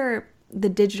consider the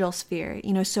digital sphere,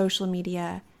 social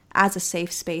media, as a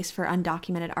safe space for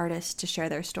undocumented artists to share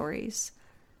their stories?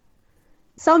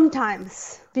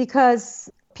 Sometimes, because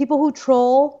people who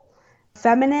troll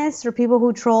feminists, or people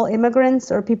who troll immigrants,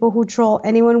 or people who troll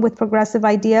anyone with progressive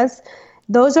ideas,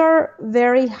 those are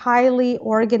very highly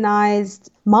organized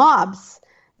mobs,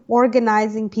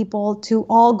 organizing people to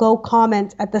all go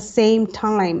comment at the same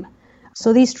time.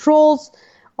 So these trolls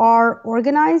are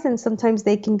organized, and sometimes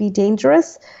they can be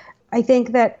dangerous. I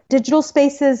think that digital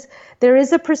spaces, there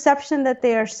is a perception that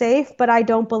they are safe, but I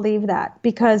don't believe that,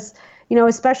 because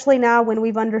especially now when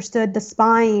we've understood the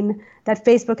spying that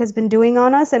Facebook has been doing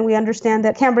on us, and we understand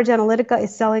that Cambridge Analytica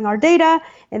is selling our data,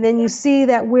 and then you see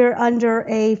that we're under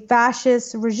a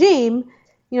fascist regime.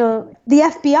 The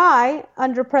FBI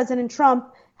under President Trump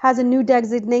has a new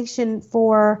designation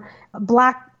for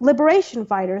Black liberation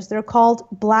fighters. They're called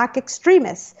Black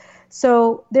extremists.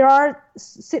 So there are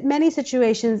many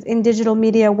situations in digital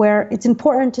media where it's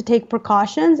important to take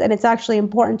precautions, and it's actually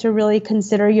important to really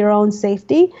consider your own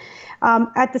safety.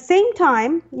 At the same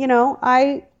time,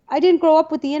 I didn't grow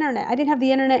up with the internet. I didn't have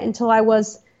the internet until I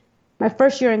was my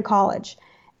first year in college.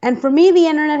 And for me, the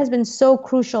internet has been so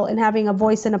crucial in having a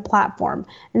voice and a platform.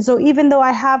 And so even though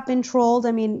I have been trolled,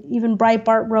 even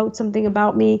Breitbart wrote something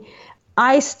about me,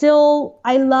 I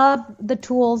love the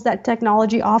tools that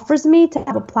technology offers me to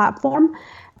have a platform.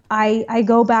 I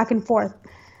go back and forth.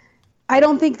 I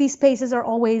don't think these spaces are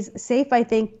always safe. I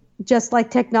think just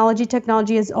like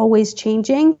technology is always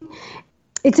changing.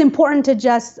 It's important to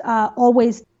just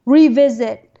always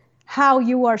revisit how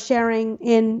you are sharing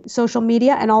in social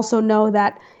media, and also know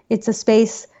that it's a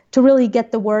space to really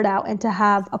get the word out and to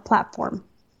have a platform.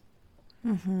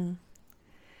 Mm-hmm.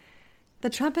 The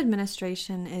Trump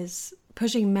administration is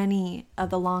pushing many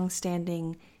of the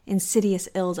long-standing insidious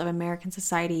ills of American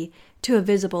society to a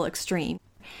visible extreme.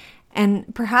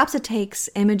 And perhaps it takes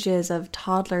images of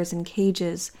toddlers in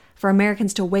cages for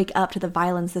Americans to wake up to the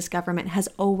violence this government has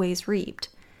always reaped.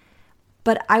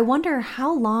 But I wonder,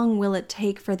 how long will it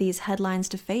take for these headlines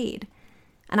to fade?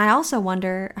 And I also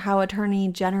wonder how Attorney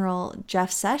General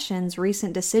Jeff Sessions'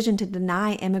 recent decision to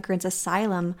deny immigrants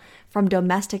asylum from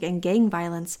domestic and gang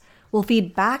violence will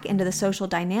feed back into the social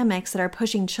dynamics that are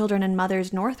pushing children and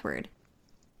mothers northward.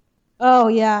 Oh,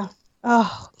 yeah.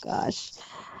 Oh, gosh.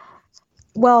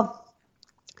 Well,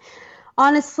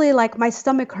 honestly, like, my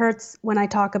stomach hurts when I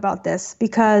talk about this,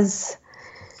 because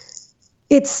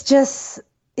it's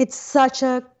such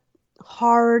a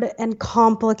hard and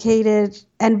complicated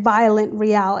and violent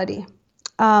reality.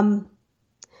 So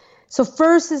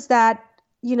first is that,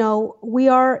 we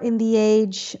are in the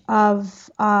age of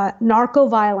narco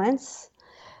violence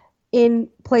in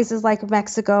places like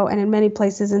Mexico and in many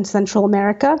places in Central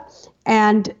America.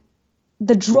 And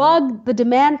the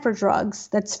demand for drugs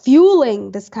that's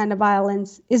fueling this kind of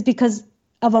violence is because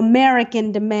of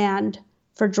American demand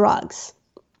for drugs.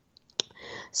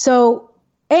 So,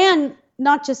 and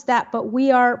not just that, but we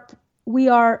are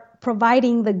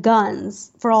providing the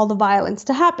guns for all the violence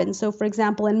to happen. So, for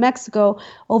example, in Mexico,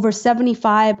 over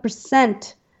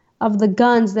 75% of the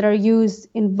guns that are used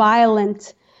in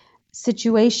violent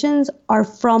situations are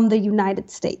from the United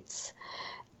States,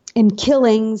 in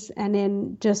killings and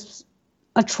in just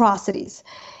atrocities.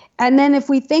 And then if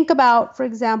we think about, for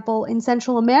example, in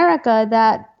Central America,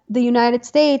 that the United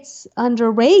States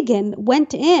under Reagan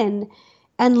went in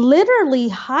and literally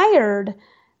hired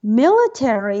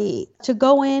military to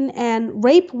go in and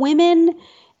rape women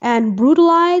and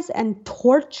brutalize and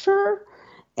torture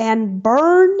and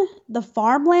burn the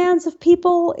farmlands of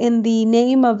people in the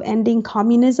name of ending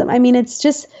communism. I mean,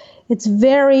 it's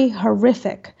very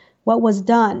horrific what was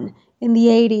done in the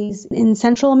 80s in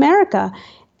Central America.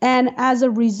 And as a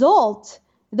result,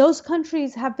 those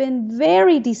countries have been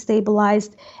very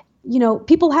destabilized.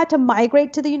 People had to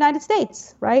migrate to the United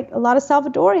States, right? A lot of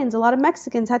Salvadorians, a lot of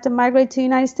Mexicans had to migrate to the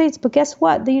United States. But guess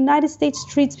what? The United States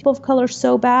treats people of color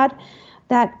so bad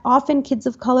that often kids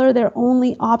of color, their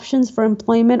only options for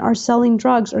employment are selling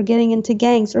drugs or getting into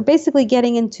gangs or basically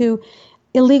getting into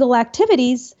illegal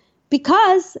activities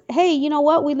because, hey, you know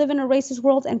what? We live in a racist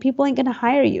world and people ain't going to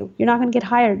hire you. You're not going to get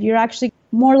hired. You're actually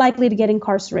more likely to get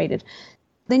incarcerated.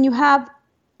 Then you have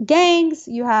gangs,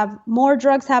 you have more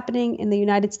drugs happening in the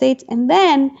United States. And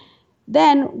then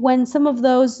when some of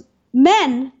those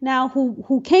men now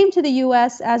who came to the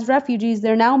U.S. as refugees,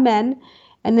 they're now men,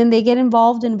 and then they get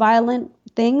involved in violent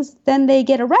things, then they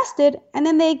get arrested, and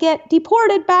then they get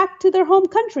deported back to their home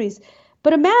countries.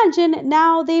 But imagine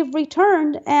now they've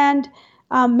returned, and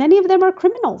many of them are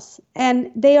criminals,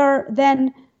 and they are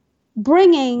then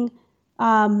bringing,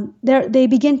 they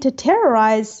begin to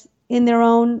terrorize in their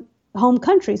own home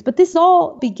countries. But this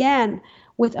all began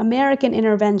with American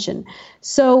intervention.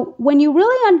 So when you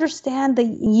really understand the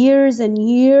years and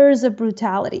years of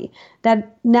brutality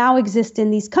that now exist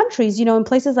in these countries, in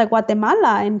places like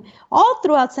Guatemala and all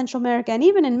throughout Central America and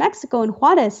even in Mexico and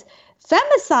Juarez,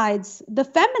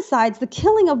 the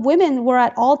killing of women were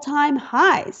at all-time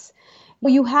highs.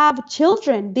 You have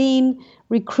children being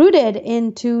recruited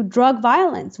into drug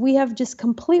violence. We have just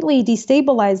completely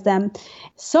destabilized them.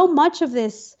 So much of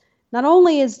this not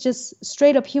only is just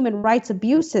straight up human rights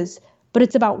abuses, but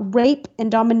it's about rape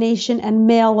and domination and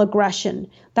male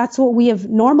aggression. That's what we have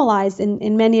normalized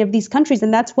in many of these countries.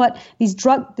 And that's what this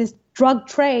drug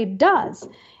trade does.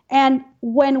 And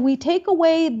when we take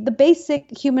away the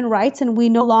basic human rights and we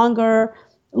no longer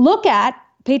look at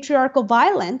patriarchal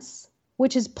violence,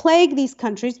 which has plagued these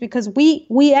countries because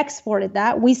we exported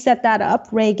that, we set that up,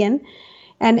 Reagan,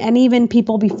 and even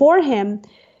people before him.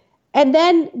 And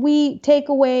then we take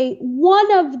away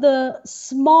one of the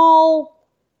small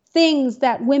things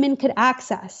that women could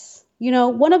access.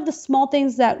 One of the small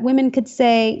things that women could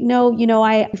say, no,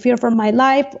 I fear for my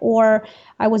life, or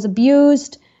I was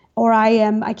abused, or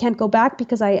I can't go back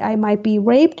because I might be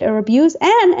raped or abused.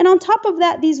 And on top of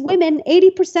that, these women,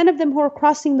 80% of them who are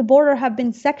crossing the border have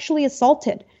been sexually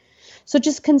assaulted. So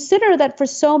just consider that for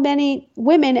so many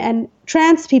women and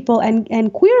trans people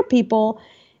and queer people,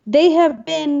 they have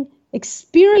been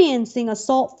experiencing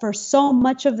assault for so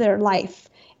much of their life.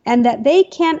 and that they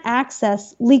can't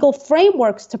access legal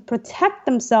frameworks to protect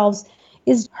themselves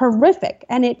is horrific,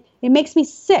 and it makes me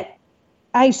sick.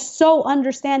 I so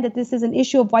understand that this is an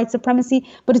issue of white supremacy,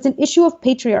 but it's an issue of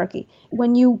patriarchy.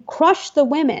 When you crush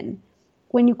women,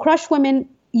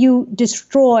 you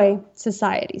destroy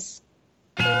societies.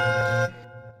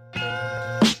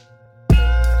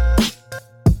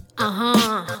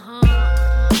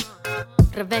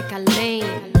 Rebecca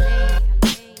Lane.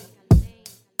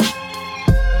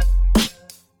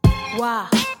 Wow.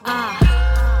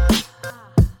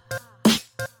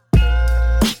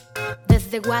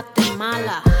 Desde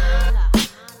Guatemala.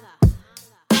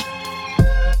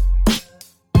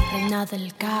 Reina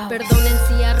del caos. Perdonen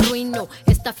si arruino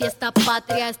esta fiesta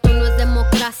patria. Esto no es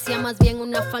democracia, más bien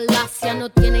una falacia. No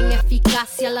tienen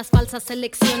eficacia las falsas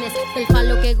elecciones. El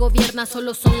falo que gobierna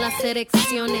solo son las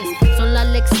erecciones. Son las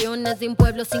lecciones de un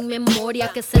pueblo sin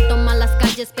memoria que se toma las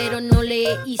calles pero no lee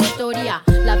historia.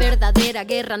 La verdadera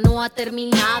guerra no ha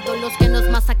terminado. Los que nos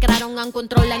masacraron aún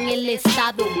controlan el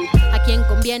Estado. A quien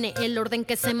conviene el orden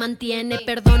que se mantiene.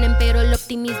 Perdonen pero el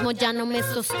optimismo ya no me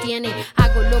sostiene.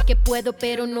 Hago lo que puedo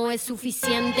pero no es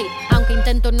suficiente. Aunque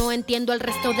intento no entiendo al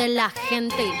resto de la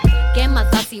gente. ¿Qué más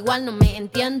das? Igual no me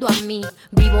entiendo a mí.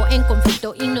 Vivo en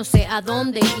conflicto y no sé a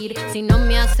dónde ir. Si no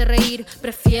me hace reír,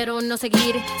 prefiero no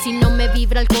seguir. Si no me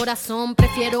vibra el corazón,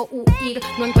 prefiero huir.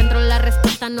 No encuentro la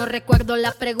respuesta, no recuerdo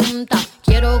la pregunta.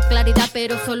 Quiero claridad,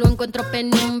 pero solo encuentro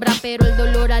penumbra. Pero el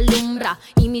dolor alumbra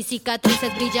y mis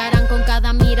cicatrices brillarán con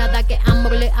cada mirada que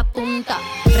amor le apunta.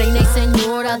 Reina y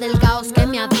señora del caos que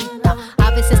me habita.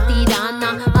 A veces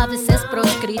tirana, a veces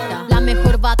proscrita. La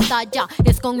mejor batalla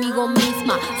es conmigo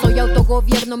misma. Soy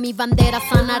autogobierno, mi bandera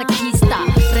es anarquista.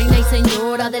 Reina y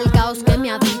señora del caos que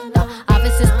me habita. A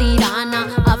veces tirana,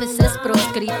 a veces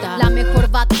proscrita. La mejor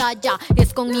batalla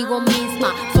es conmigo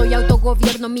misma. Soy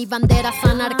autogobierno, mi bandera es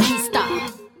anarquista.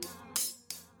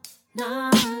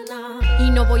 Y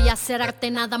no voy a hacer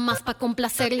arte nada más para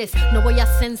complacerles. No voy a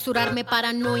censurarme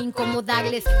para no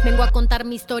incomodarles. Vengo a contar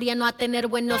mi historia, no a tener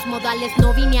buenos modales.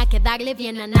 No vine a quedarle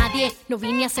bien a nadie. No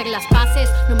vine a hacer las paces,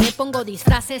 no me pongo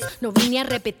disfraces. No vine a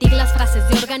repetir las frases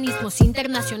de organismos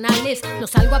internacionales. No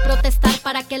salgo a protestar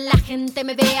para que la gente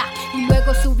me vea y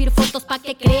luego subir fotos para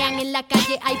que crean en la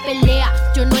calle hay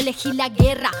pelea. Yo no elegí la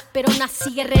guerra, pero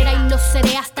nací guerrera y lo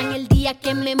seré hasta en el día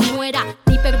que me muera.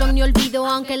 Ni perdón ni olvido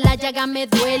aunque la llaga me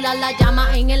duela. La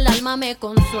llama en el alma me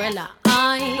consuela.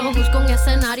 Ay, no busco un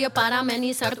escenario para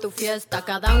amenizar tu fiesta.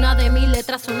 Cada una de mis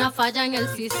letras una falla en el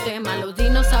sistema. Los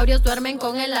dinosaurios duermen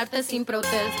con el arte sin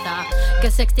protesta.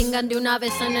 Que se extingan de una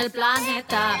vez en el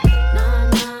planeta.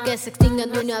 Que se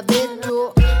extingan de una vez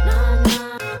tú.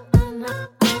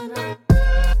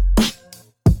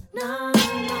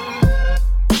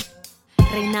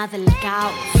 Reina del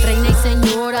caos, reina y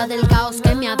señora del caos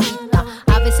que me habita.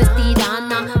 A veces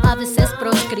tirana, a veces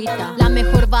proscrita. La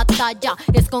mejor batalla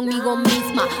es conmigo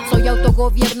misma. Soy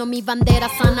autogobierno, mi bandera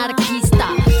es anarquista.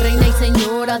 Reina y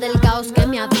señora del caos que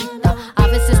me habita. A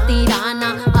veces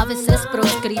tirana, a veces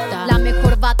proscrita. La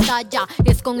mejor batalla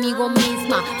es conmigo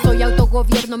misma. Soy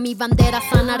autogobierno, mi bandera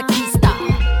es anarquista.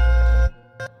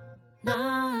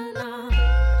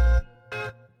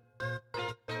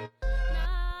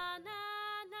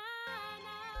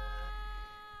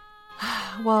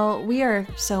 Well, we are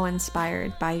so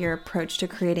inspired by your approach to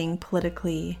creating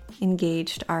politically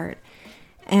engaged art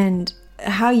and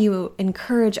how you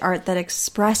encourage art that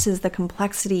expresses the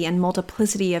complexity and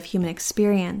multiplicity of human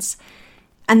experience.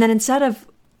 And then instead of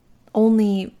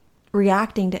only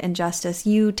reacting to injustice,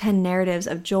 you tend narratives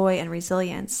of joy and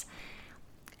resilience.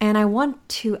 And I want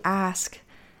to ask,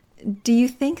 do you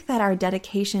think that our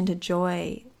dedication to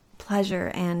joy,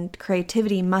 pleasure, and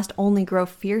creativity must only grow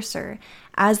fiercer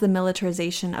as the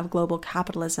militarization of global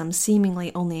capitalism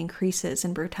seemingly only increases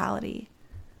in brutality?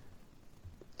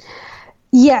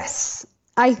 Yes,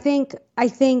 I think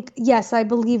yes, I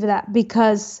believe that,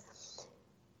 because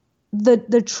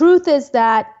the truth is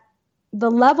that the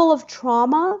level of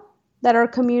trauma that our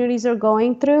communities are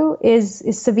going through is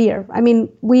severe. I mean,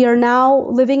 we are now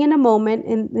living in a moment,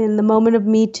 in the moment of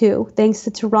Me Too, thanks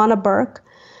to Tarana Burke.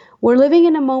 We're living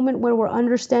in a moment where we're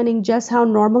understanding just how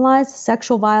normalized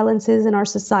sexual violence is in our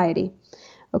society.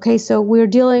 Okay, so we're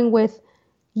dealing with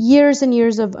years and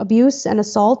years of abuse and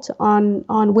assault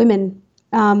on women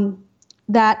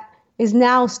that is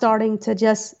now starting to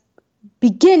just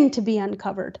begin to be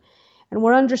uncovered. And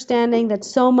we're understanding that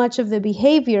so much of the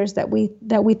behaviors that we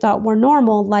thought were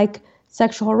normal, like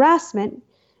sexual harassment,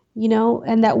 you know,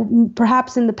 and that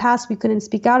perhaps in the past we couldn't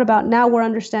speak out about, now we're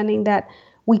understanding that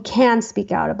we can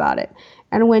speak out about it.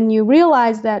 And when you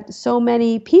realize that so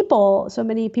many people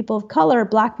of color,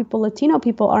 Black people, Latino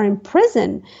people are in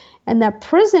prison, and that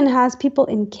prison has people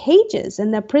in cages,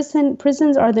 and that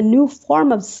prisons are the new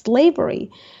form of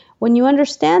slavery. When you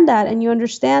understand that, and you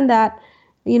understand that,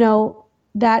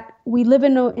 that we live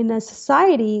in a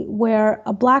society where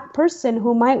a Black person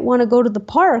who might want to go to the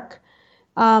park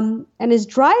and is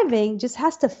driving just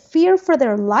has to fear for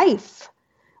their life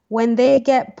when they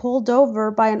get pulled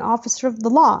over by an officer of the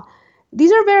law.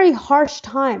 These are very harsh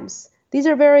times. These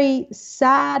are very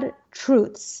sad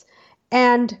truths.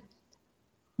 And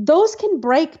those can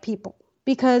break people,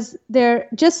 because they're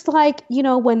just like,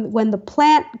 when the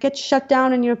plant gets shut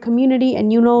down in your community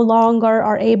and you no longer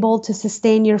are able to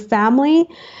sustain your family,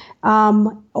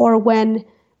 or when,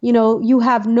 you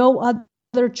have no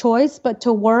other choice but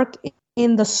to work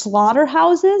in the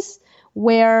slaughterhouses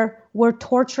where we're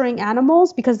torturing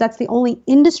animals because that's the only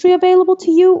industry available to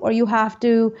you, or you have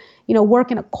to,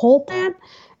 work in a coal plant.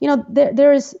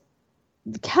 There is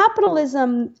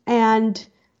capitalism and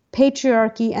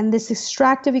patriarchy and this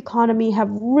extractive economy have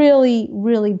really,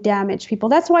 really damaged people.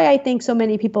 That's why I think so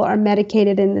many people are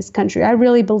medicated in this country. I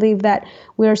really believe that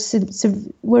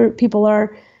where people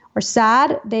are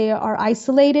sad, they are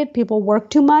isolated, people work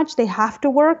too much, they have to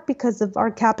work because of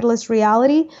our capitalist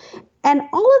reality. And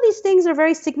all of these things are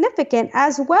very significant,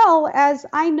 as well as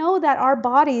I know that our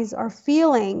bodies are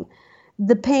feeling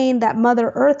the pain that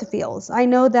Mother Earth feels. I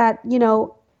know that,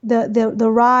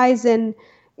 the rise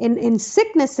in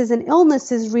sicknesses and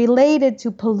illnesses related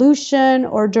to pollution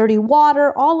or dirty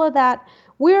water, all of that,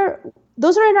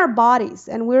 those are in our bodies,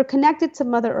 and we're connected to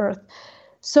Mother Earth.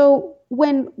 So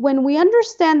when we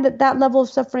understand that level of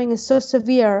suffering is so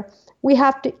severe, we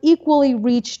have to equally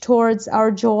reach towards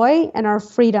our joy and our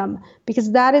freedom,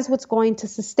 because that is what's going to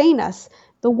sustain us.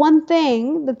 The one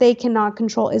thing that they cannot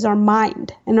control is our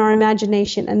mind and our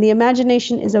imagination. And the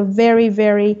imagination is a very,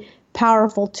 very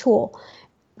powerful tool.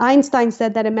 Einstein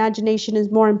said that imagination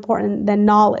is more important than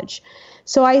knowledge.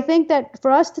 So I think that for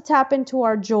us to tap into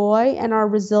our joy and our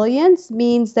resilience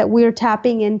means that we're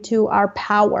tapping into our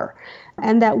power,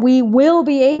 and that we will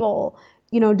be able,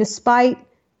 despite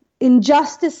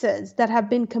injustices that have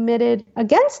been committed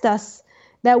against us,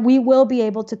 that we will be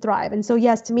able to thrive. And so,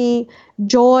 yes, to me,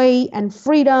 joy and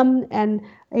freedom and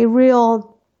a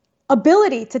real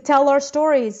ability to tell our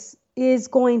stories is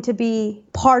going to be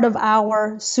part of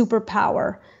our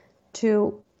superpower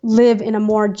to live in a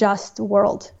more just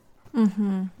world.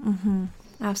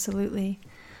 Absolutely.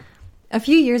 A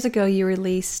few years ago, you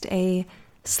released a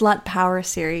Slut Power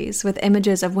series with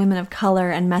images of women of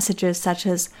color and messages such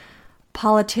as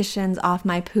 "Politicians off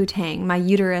my poo-tang, my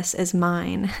uterus is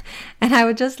mine." And I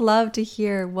would just love to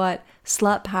hear what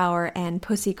slut power and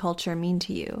pussy culture mean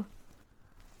to you.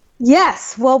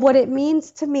 Yes. Well, what it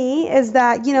means to me is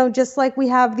that, just like we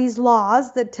have these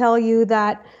laws that tell you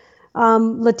that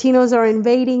Latinos are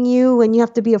invading you and you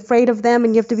have to be afraid of them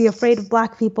and you have to be afraid of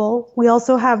Black people, we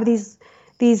also have these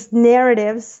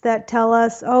narratives that tell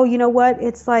us, oh, you know what?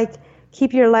 It's like,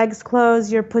 keep your legs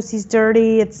closed, your pussy's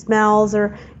dirty, it smells,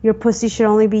 or your pussy should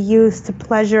only be used to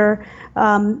pleasure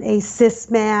a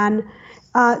cis man.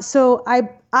 So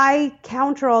I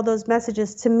counter all those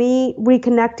messages. To me,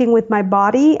 reconnecting with my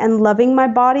body and loving my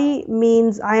body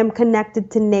means I am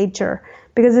connected to nature,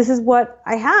 because this is what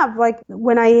I have. Like,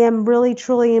 when I am really,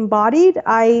 truly embodied,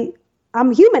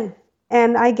 I'm human,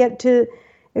 and I get to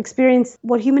experience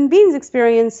what human beings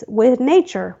experience with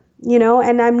nature.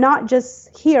 And I'm not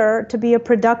just here to be a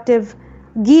productive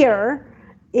gear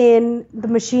in the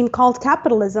machine called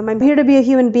capitalism. I'm here to be a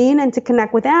human being and to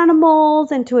connect with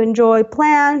animals and to enjoy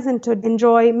plants and to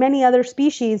enjoy many other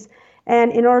species.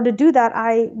 And in order to do that,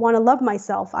 I want to love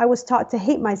myself. I was taught to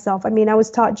hate myself. I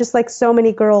was taught, just like so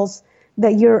many girls,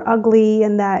 that you're ugly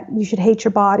and that you should hate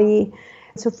your body.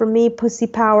 So for me, pussy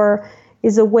power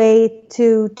is a way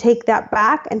to take that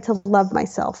back and to love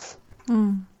myself.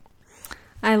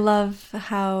 I love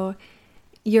how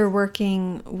you're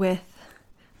working with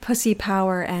pussy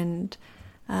power and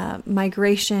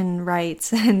migration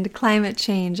rights and climate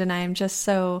change, and I am just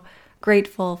so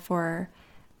grateful for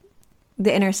the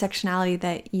intersectionality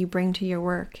that you bring to your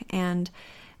work. And,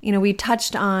 we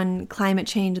touched on climate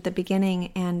change at the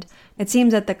beginning, and it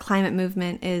seems that the climate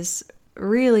movement is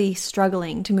really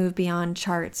struggling to move beyond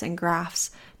charts and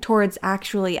graphs towards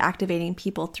actually activating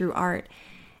people through art.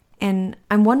 And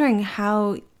I'm wondering,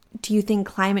 how do you think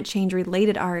climate change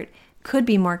related art could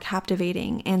be more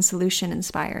captivating and solution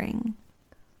inspiring?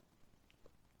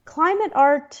 Climate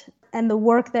art and the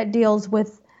work that deals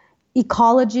with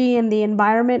ecology and the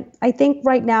environment, I think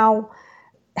right now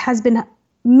has been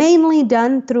mainly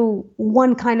done through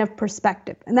one kind of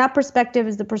perspective. And that perspective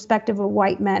is the perspective of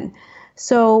white men.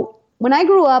 So when I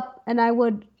grew up and I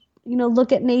would,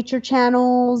 look at nature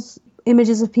channels,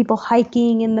 images of people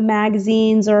hiking in the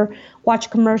magazines, or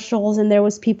watch commercials and there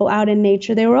was people out in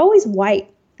nature, they were always white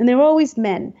and they were always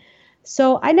men.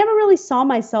 So I never really saw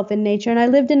myself in nature. And I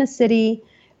lived in a city,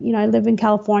 I live in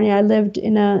California. I lived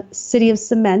in a city of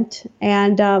cement,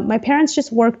 and my parents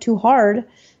just worked too hard,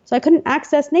 so I couldn't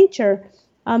access nature.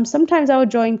 Sometimes I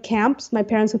would join camps. My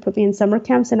parents would put me in summer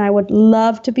camps, and I would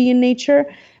love to be in nature,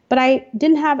 but I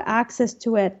didn't have access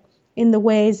to it in the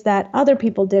ways that other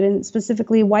people did, and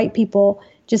specifically white people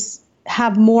just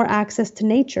have more access to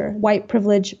nature. White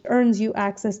privilege earns you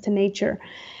access to nature.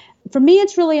 For me,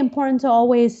 it's really important to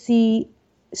always see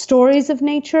stories of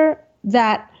nature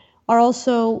that are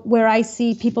also where I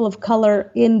see people of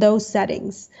color in those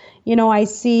settings. I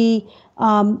see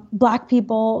Black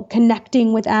people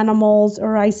connecting with animals,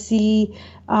 or I see,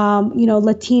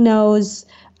 Latinos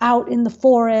out in the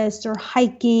forest or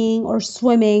hiking or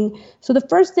swimming. So the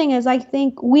first thing is, I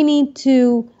think we need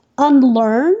to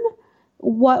unlearn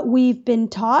what we've been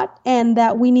taught, and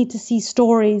that we need to see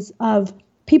stories of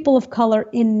people of color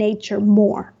in nature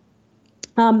more.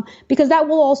 Because that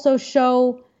will also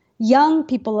show young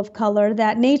people of color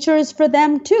that nature is for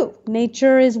them too.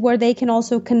 Nature is where they can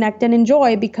also connect and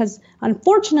enjoy, because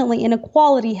unfortunately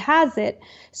inequality has it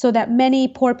so that many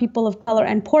poor people of color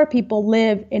and poor people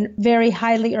live in very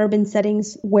highly urban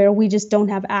settings where we just don't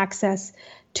have access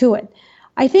to it.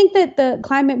 I think that the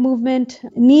climate movement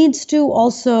needs to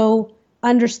also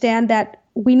understand that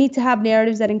we need to have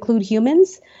narratives that include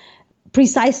humans,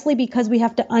 precisely because we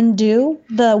have to undo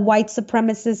the white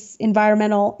supremacist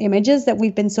environmental images that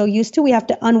we've been so used to. We have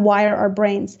to unwire our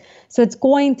brains. So it's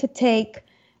going to take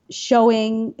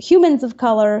showing humans of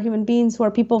color, human beings who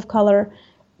are people of color,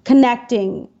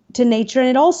 connecting to nature. And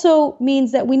it also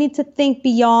means that we need to think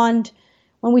beyond,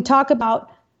 when we talk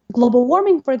about global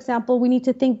warming, for example, we need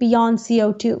to think beyond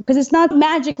CO2, because it's not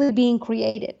magically being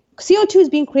created. CO2 is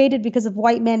being created because of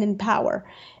white men in power.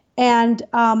 And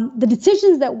the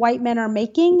decisions that white men are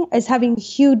making is having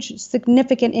huge,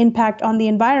 significant impact on the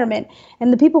environment.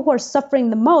 And the people who are suffering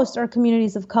the most are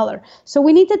communities of color. So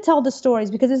we need to tell the stories,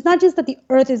 because it's not just that the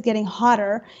earth is getting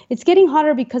hotter, it's getting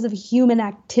hotter because of human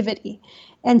activity.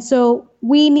 And so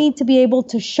we need to be able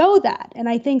to show that. And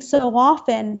I think so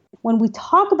often when we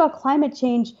talk about climate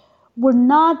change, we're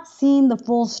not seeing the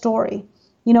full story.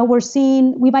 We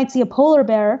might see a polar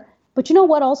bear, but you know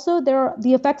what also?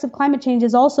 The effects of climate change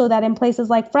is also that in places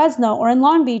like Fresno or in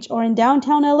Long Beach or in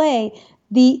downtown LA,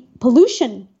 the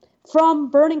pollution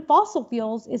from burning fossil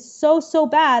fuels is so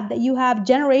bad that you have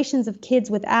generations of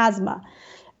kids with asthma.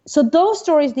 So those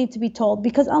stories need to be told,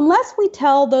 because unless we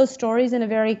tell those stories in a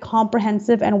very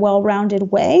comprehensive and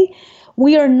well-rounded way,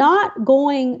 we are not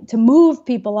going to move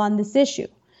people on this issue.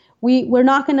 We're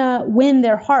not going to win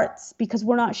their hearts, because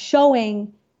we're not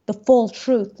showing the full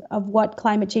truth of what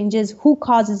climate change is, who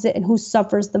causes it, and who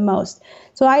suffers the most.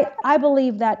 So I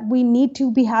believe that we need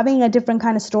to be having a different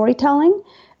kind of storytelling.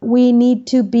 We need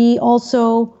to be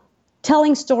also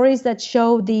telling stories that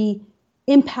show the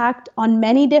impact on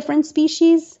many different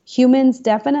species, humans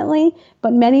definitely,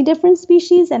 but many different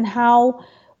species, and how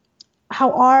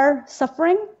our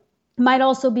suffering might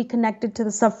also be connected to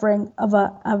the suffering of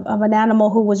an animal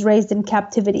who was raised in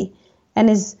captivity and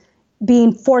is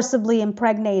being forcibly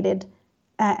impregnated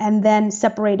and then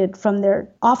separated from their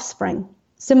offspring,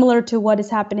 similar to what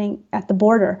is happening at the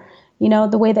border.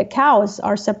 The way that cows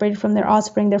are separated from their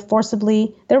offspring,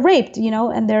 they're raped,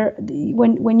 and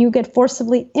when you get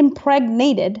forcibly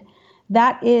impregnated,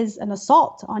 that is an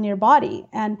assault on your body.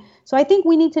 And so I think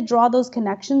we need to draw those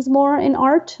connections more in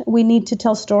art. We need to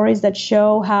tell stories that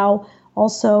show how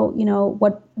also,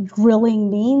 what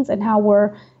grilling means, and how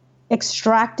we're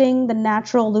extracting the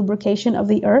natural lubrication of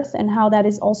the earth, and how that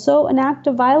is also an act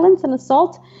of violence and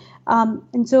assault.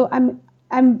 And so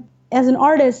I'm as an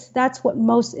artist, that's what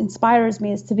most inspires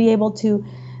me, is to be able to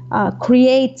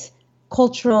create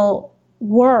cultural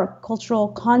work, cultural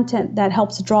content that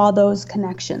helps draw those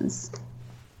connections.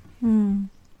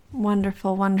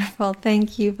 Wonderful, wonderful.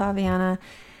 Thank you, Fabiana,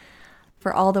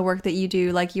 for all the work that you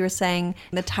do. Like you were saying,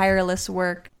 the tireless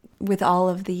work with all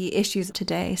of the issues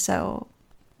today. So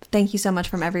thank you so much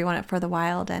from everyone at For the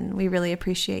Wild, and we really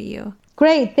appreciate you.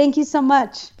 Great. Thank you so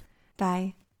much.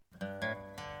 Bye.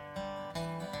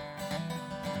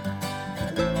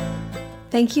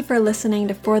 Thank you for listening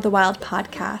to For the Wild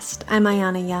podcast. I'm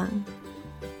Ayana Young.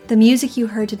 The music you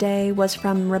heard today was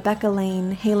from Rebecca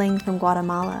Lane, hailing from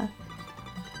Guatemala.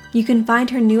 You can find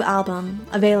her new album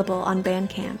available on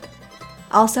Bandcamp.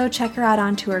 Also, check her out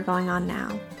on tour going on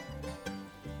now.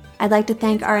 I'd like to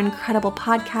thank our incredible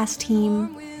podcast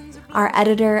team, our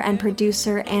editor and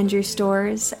producer Andrew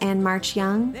Storrs and March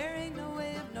Young,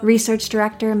 research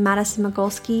director Madison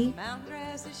Mogolsky,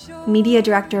 media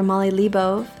director Molly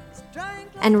Lebov,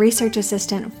 and research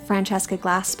assistant Francesca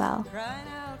Glassbell.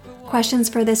 Questions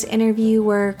for this interview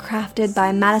were crafted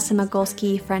by Madison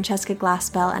Mogolsky, Francesca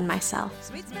Glassbell, and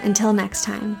myself. Until next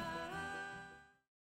time.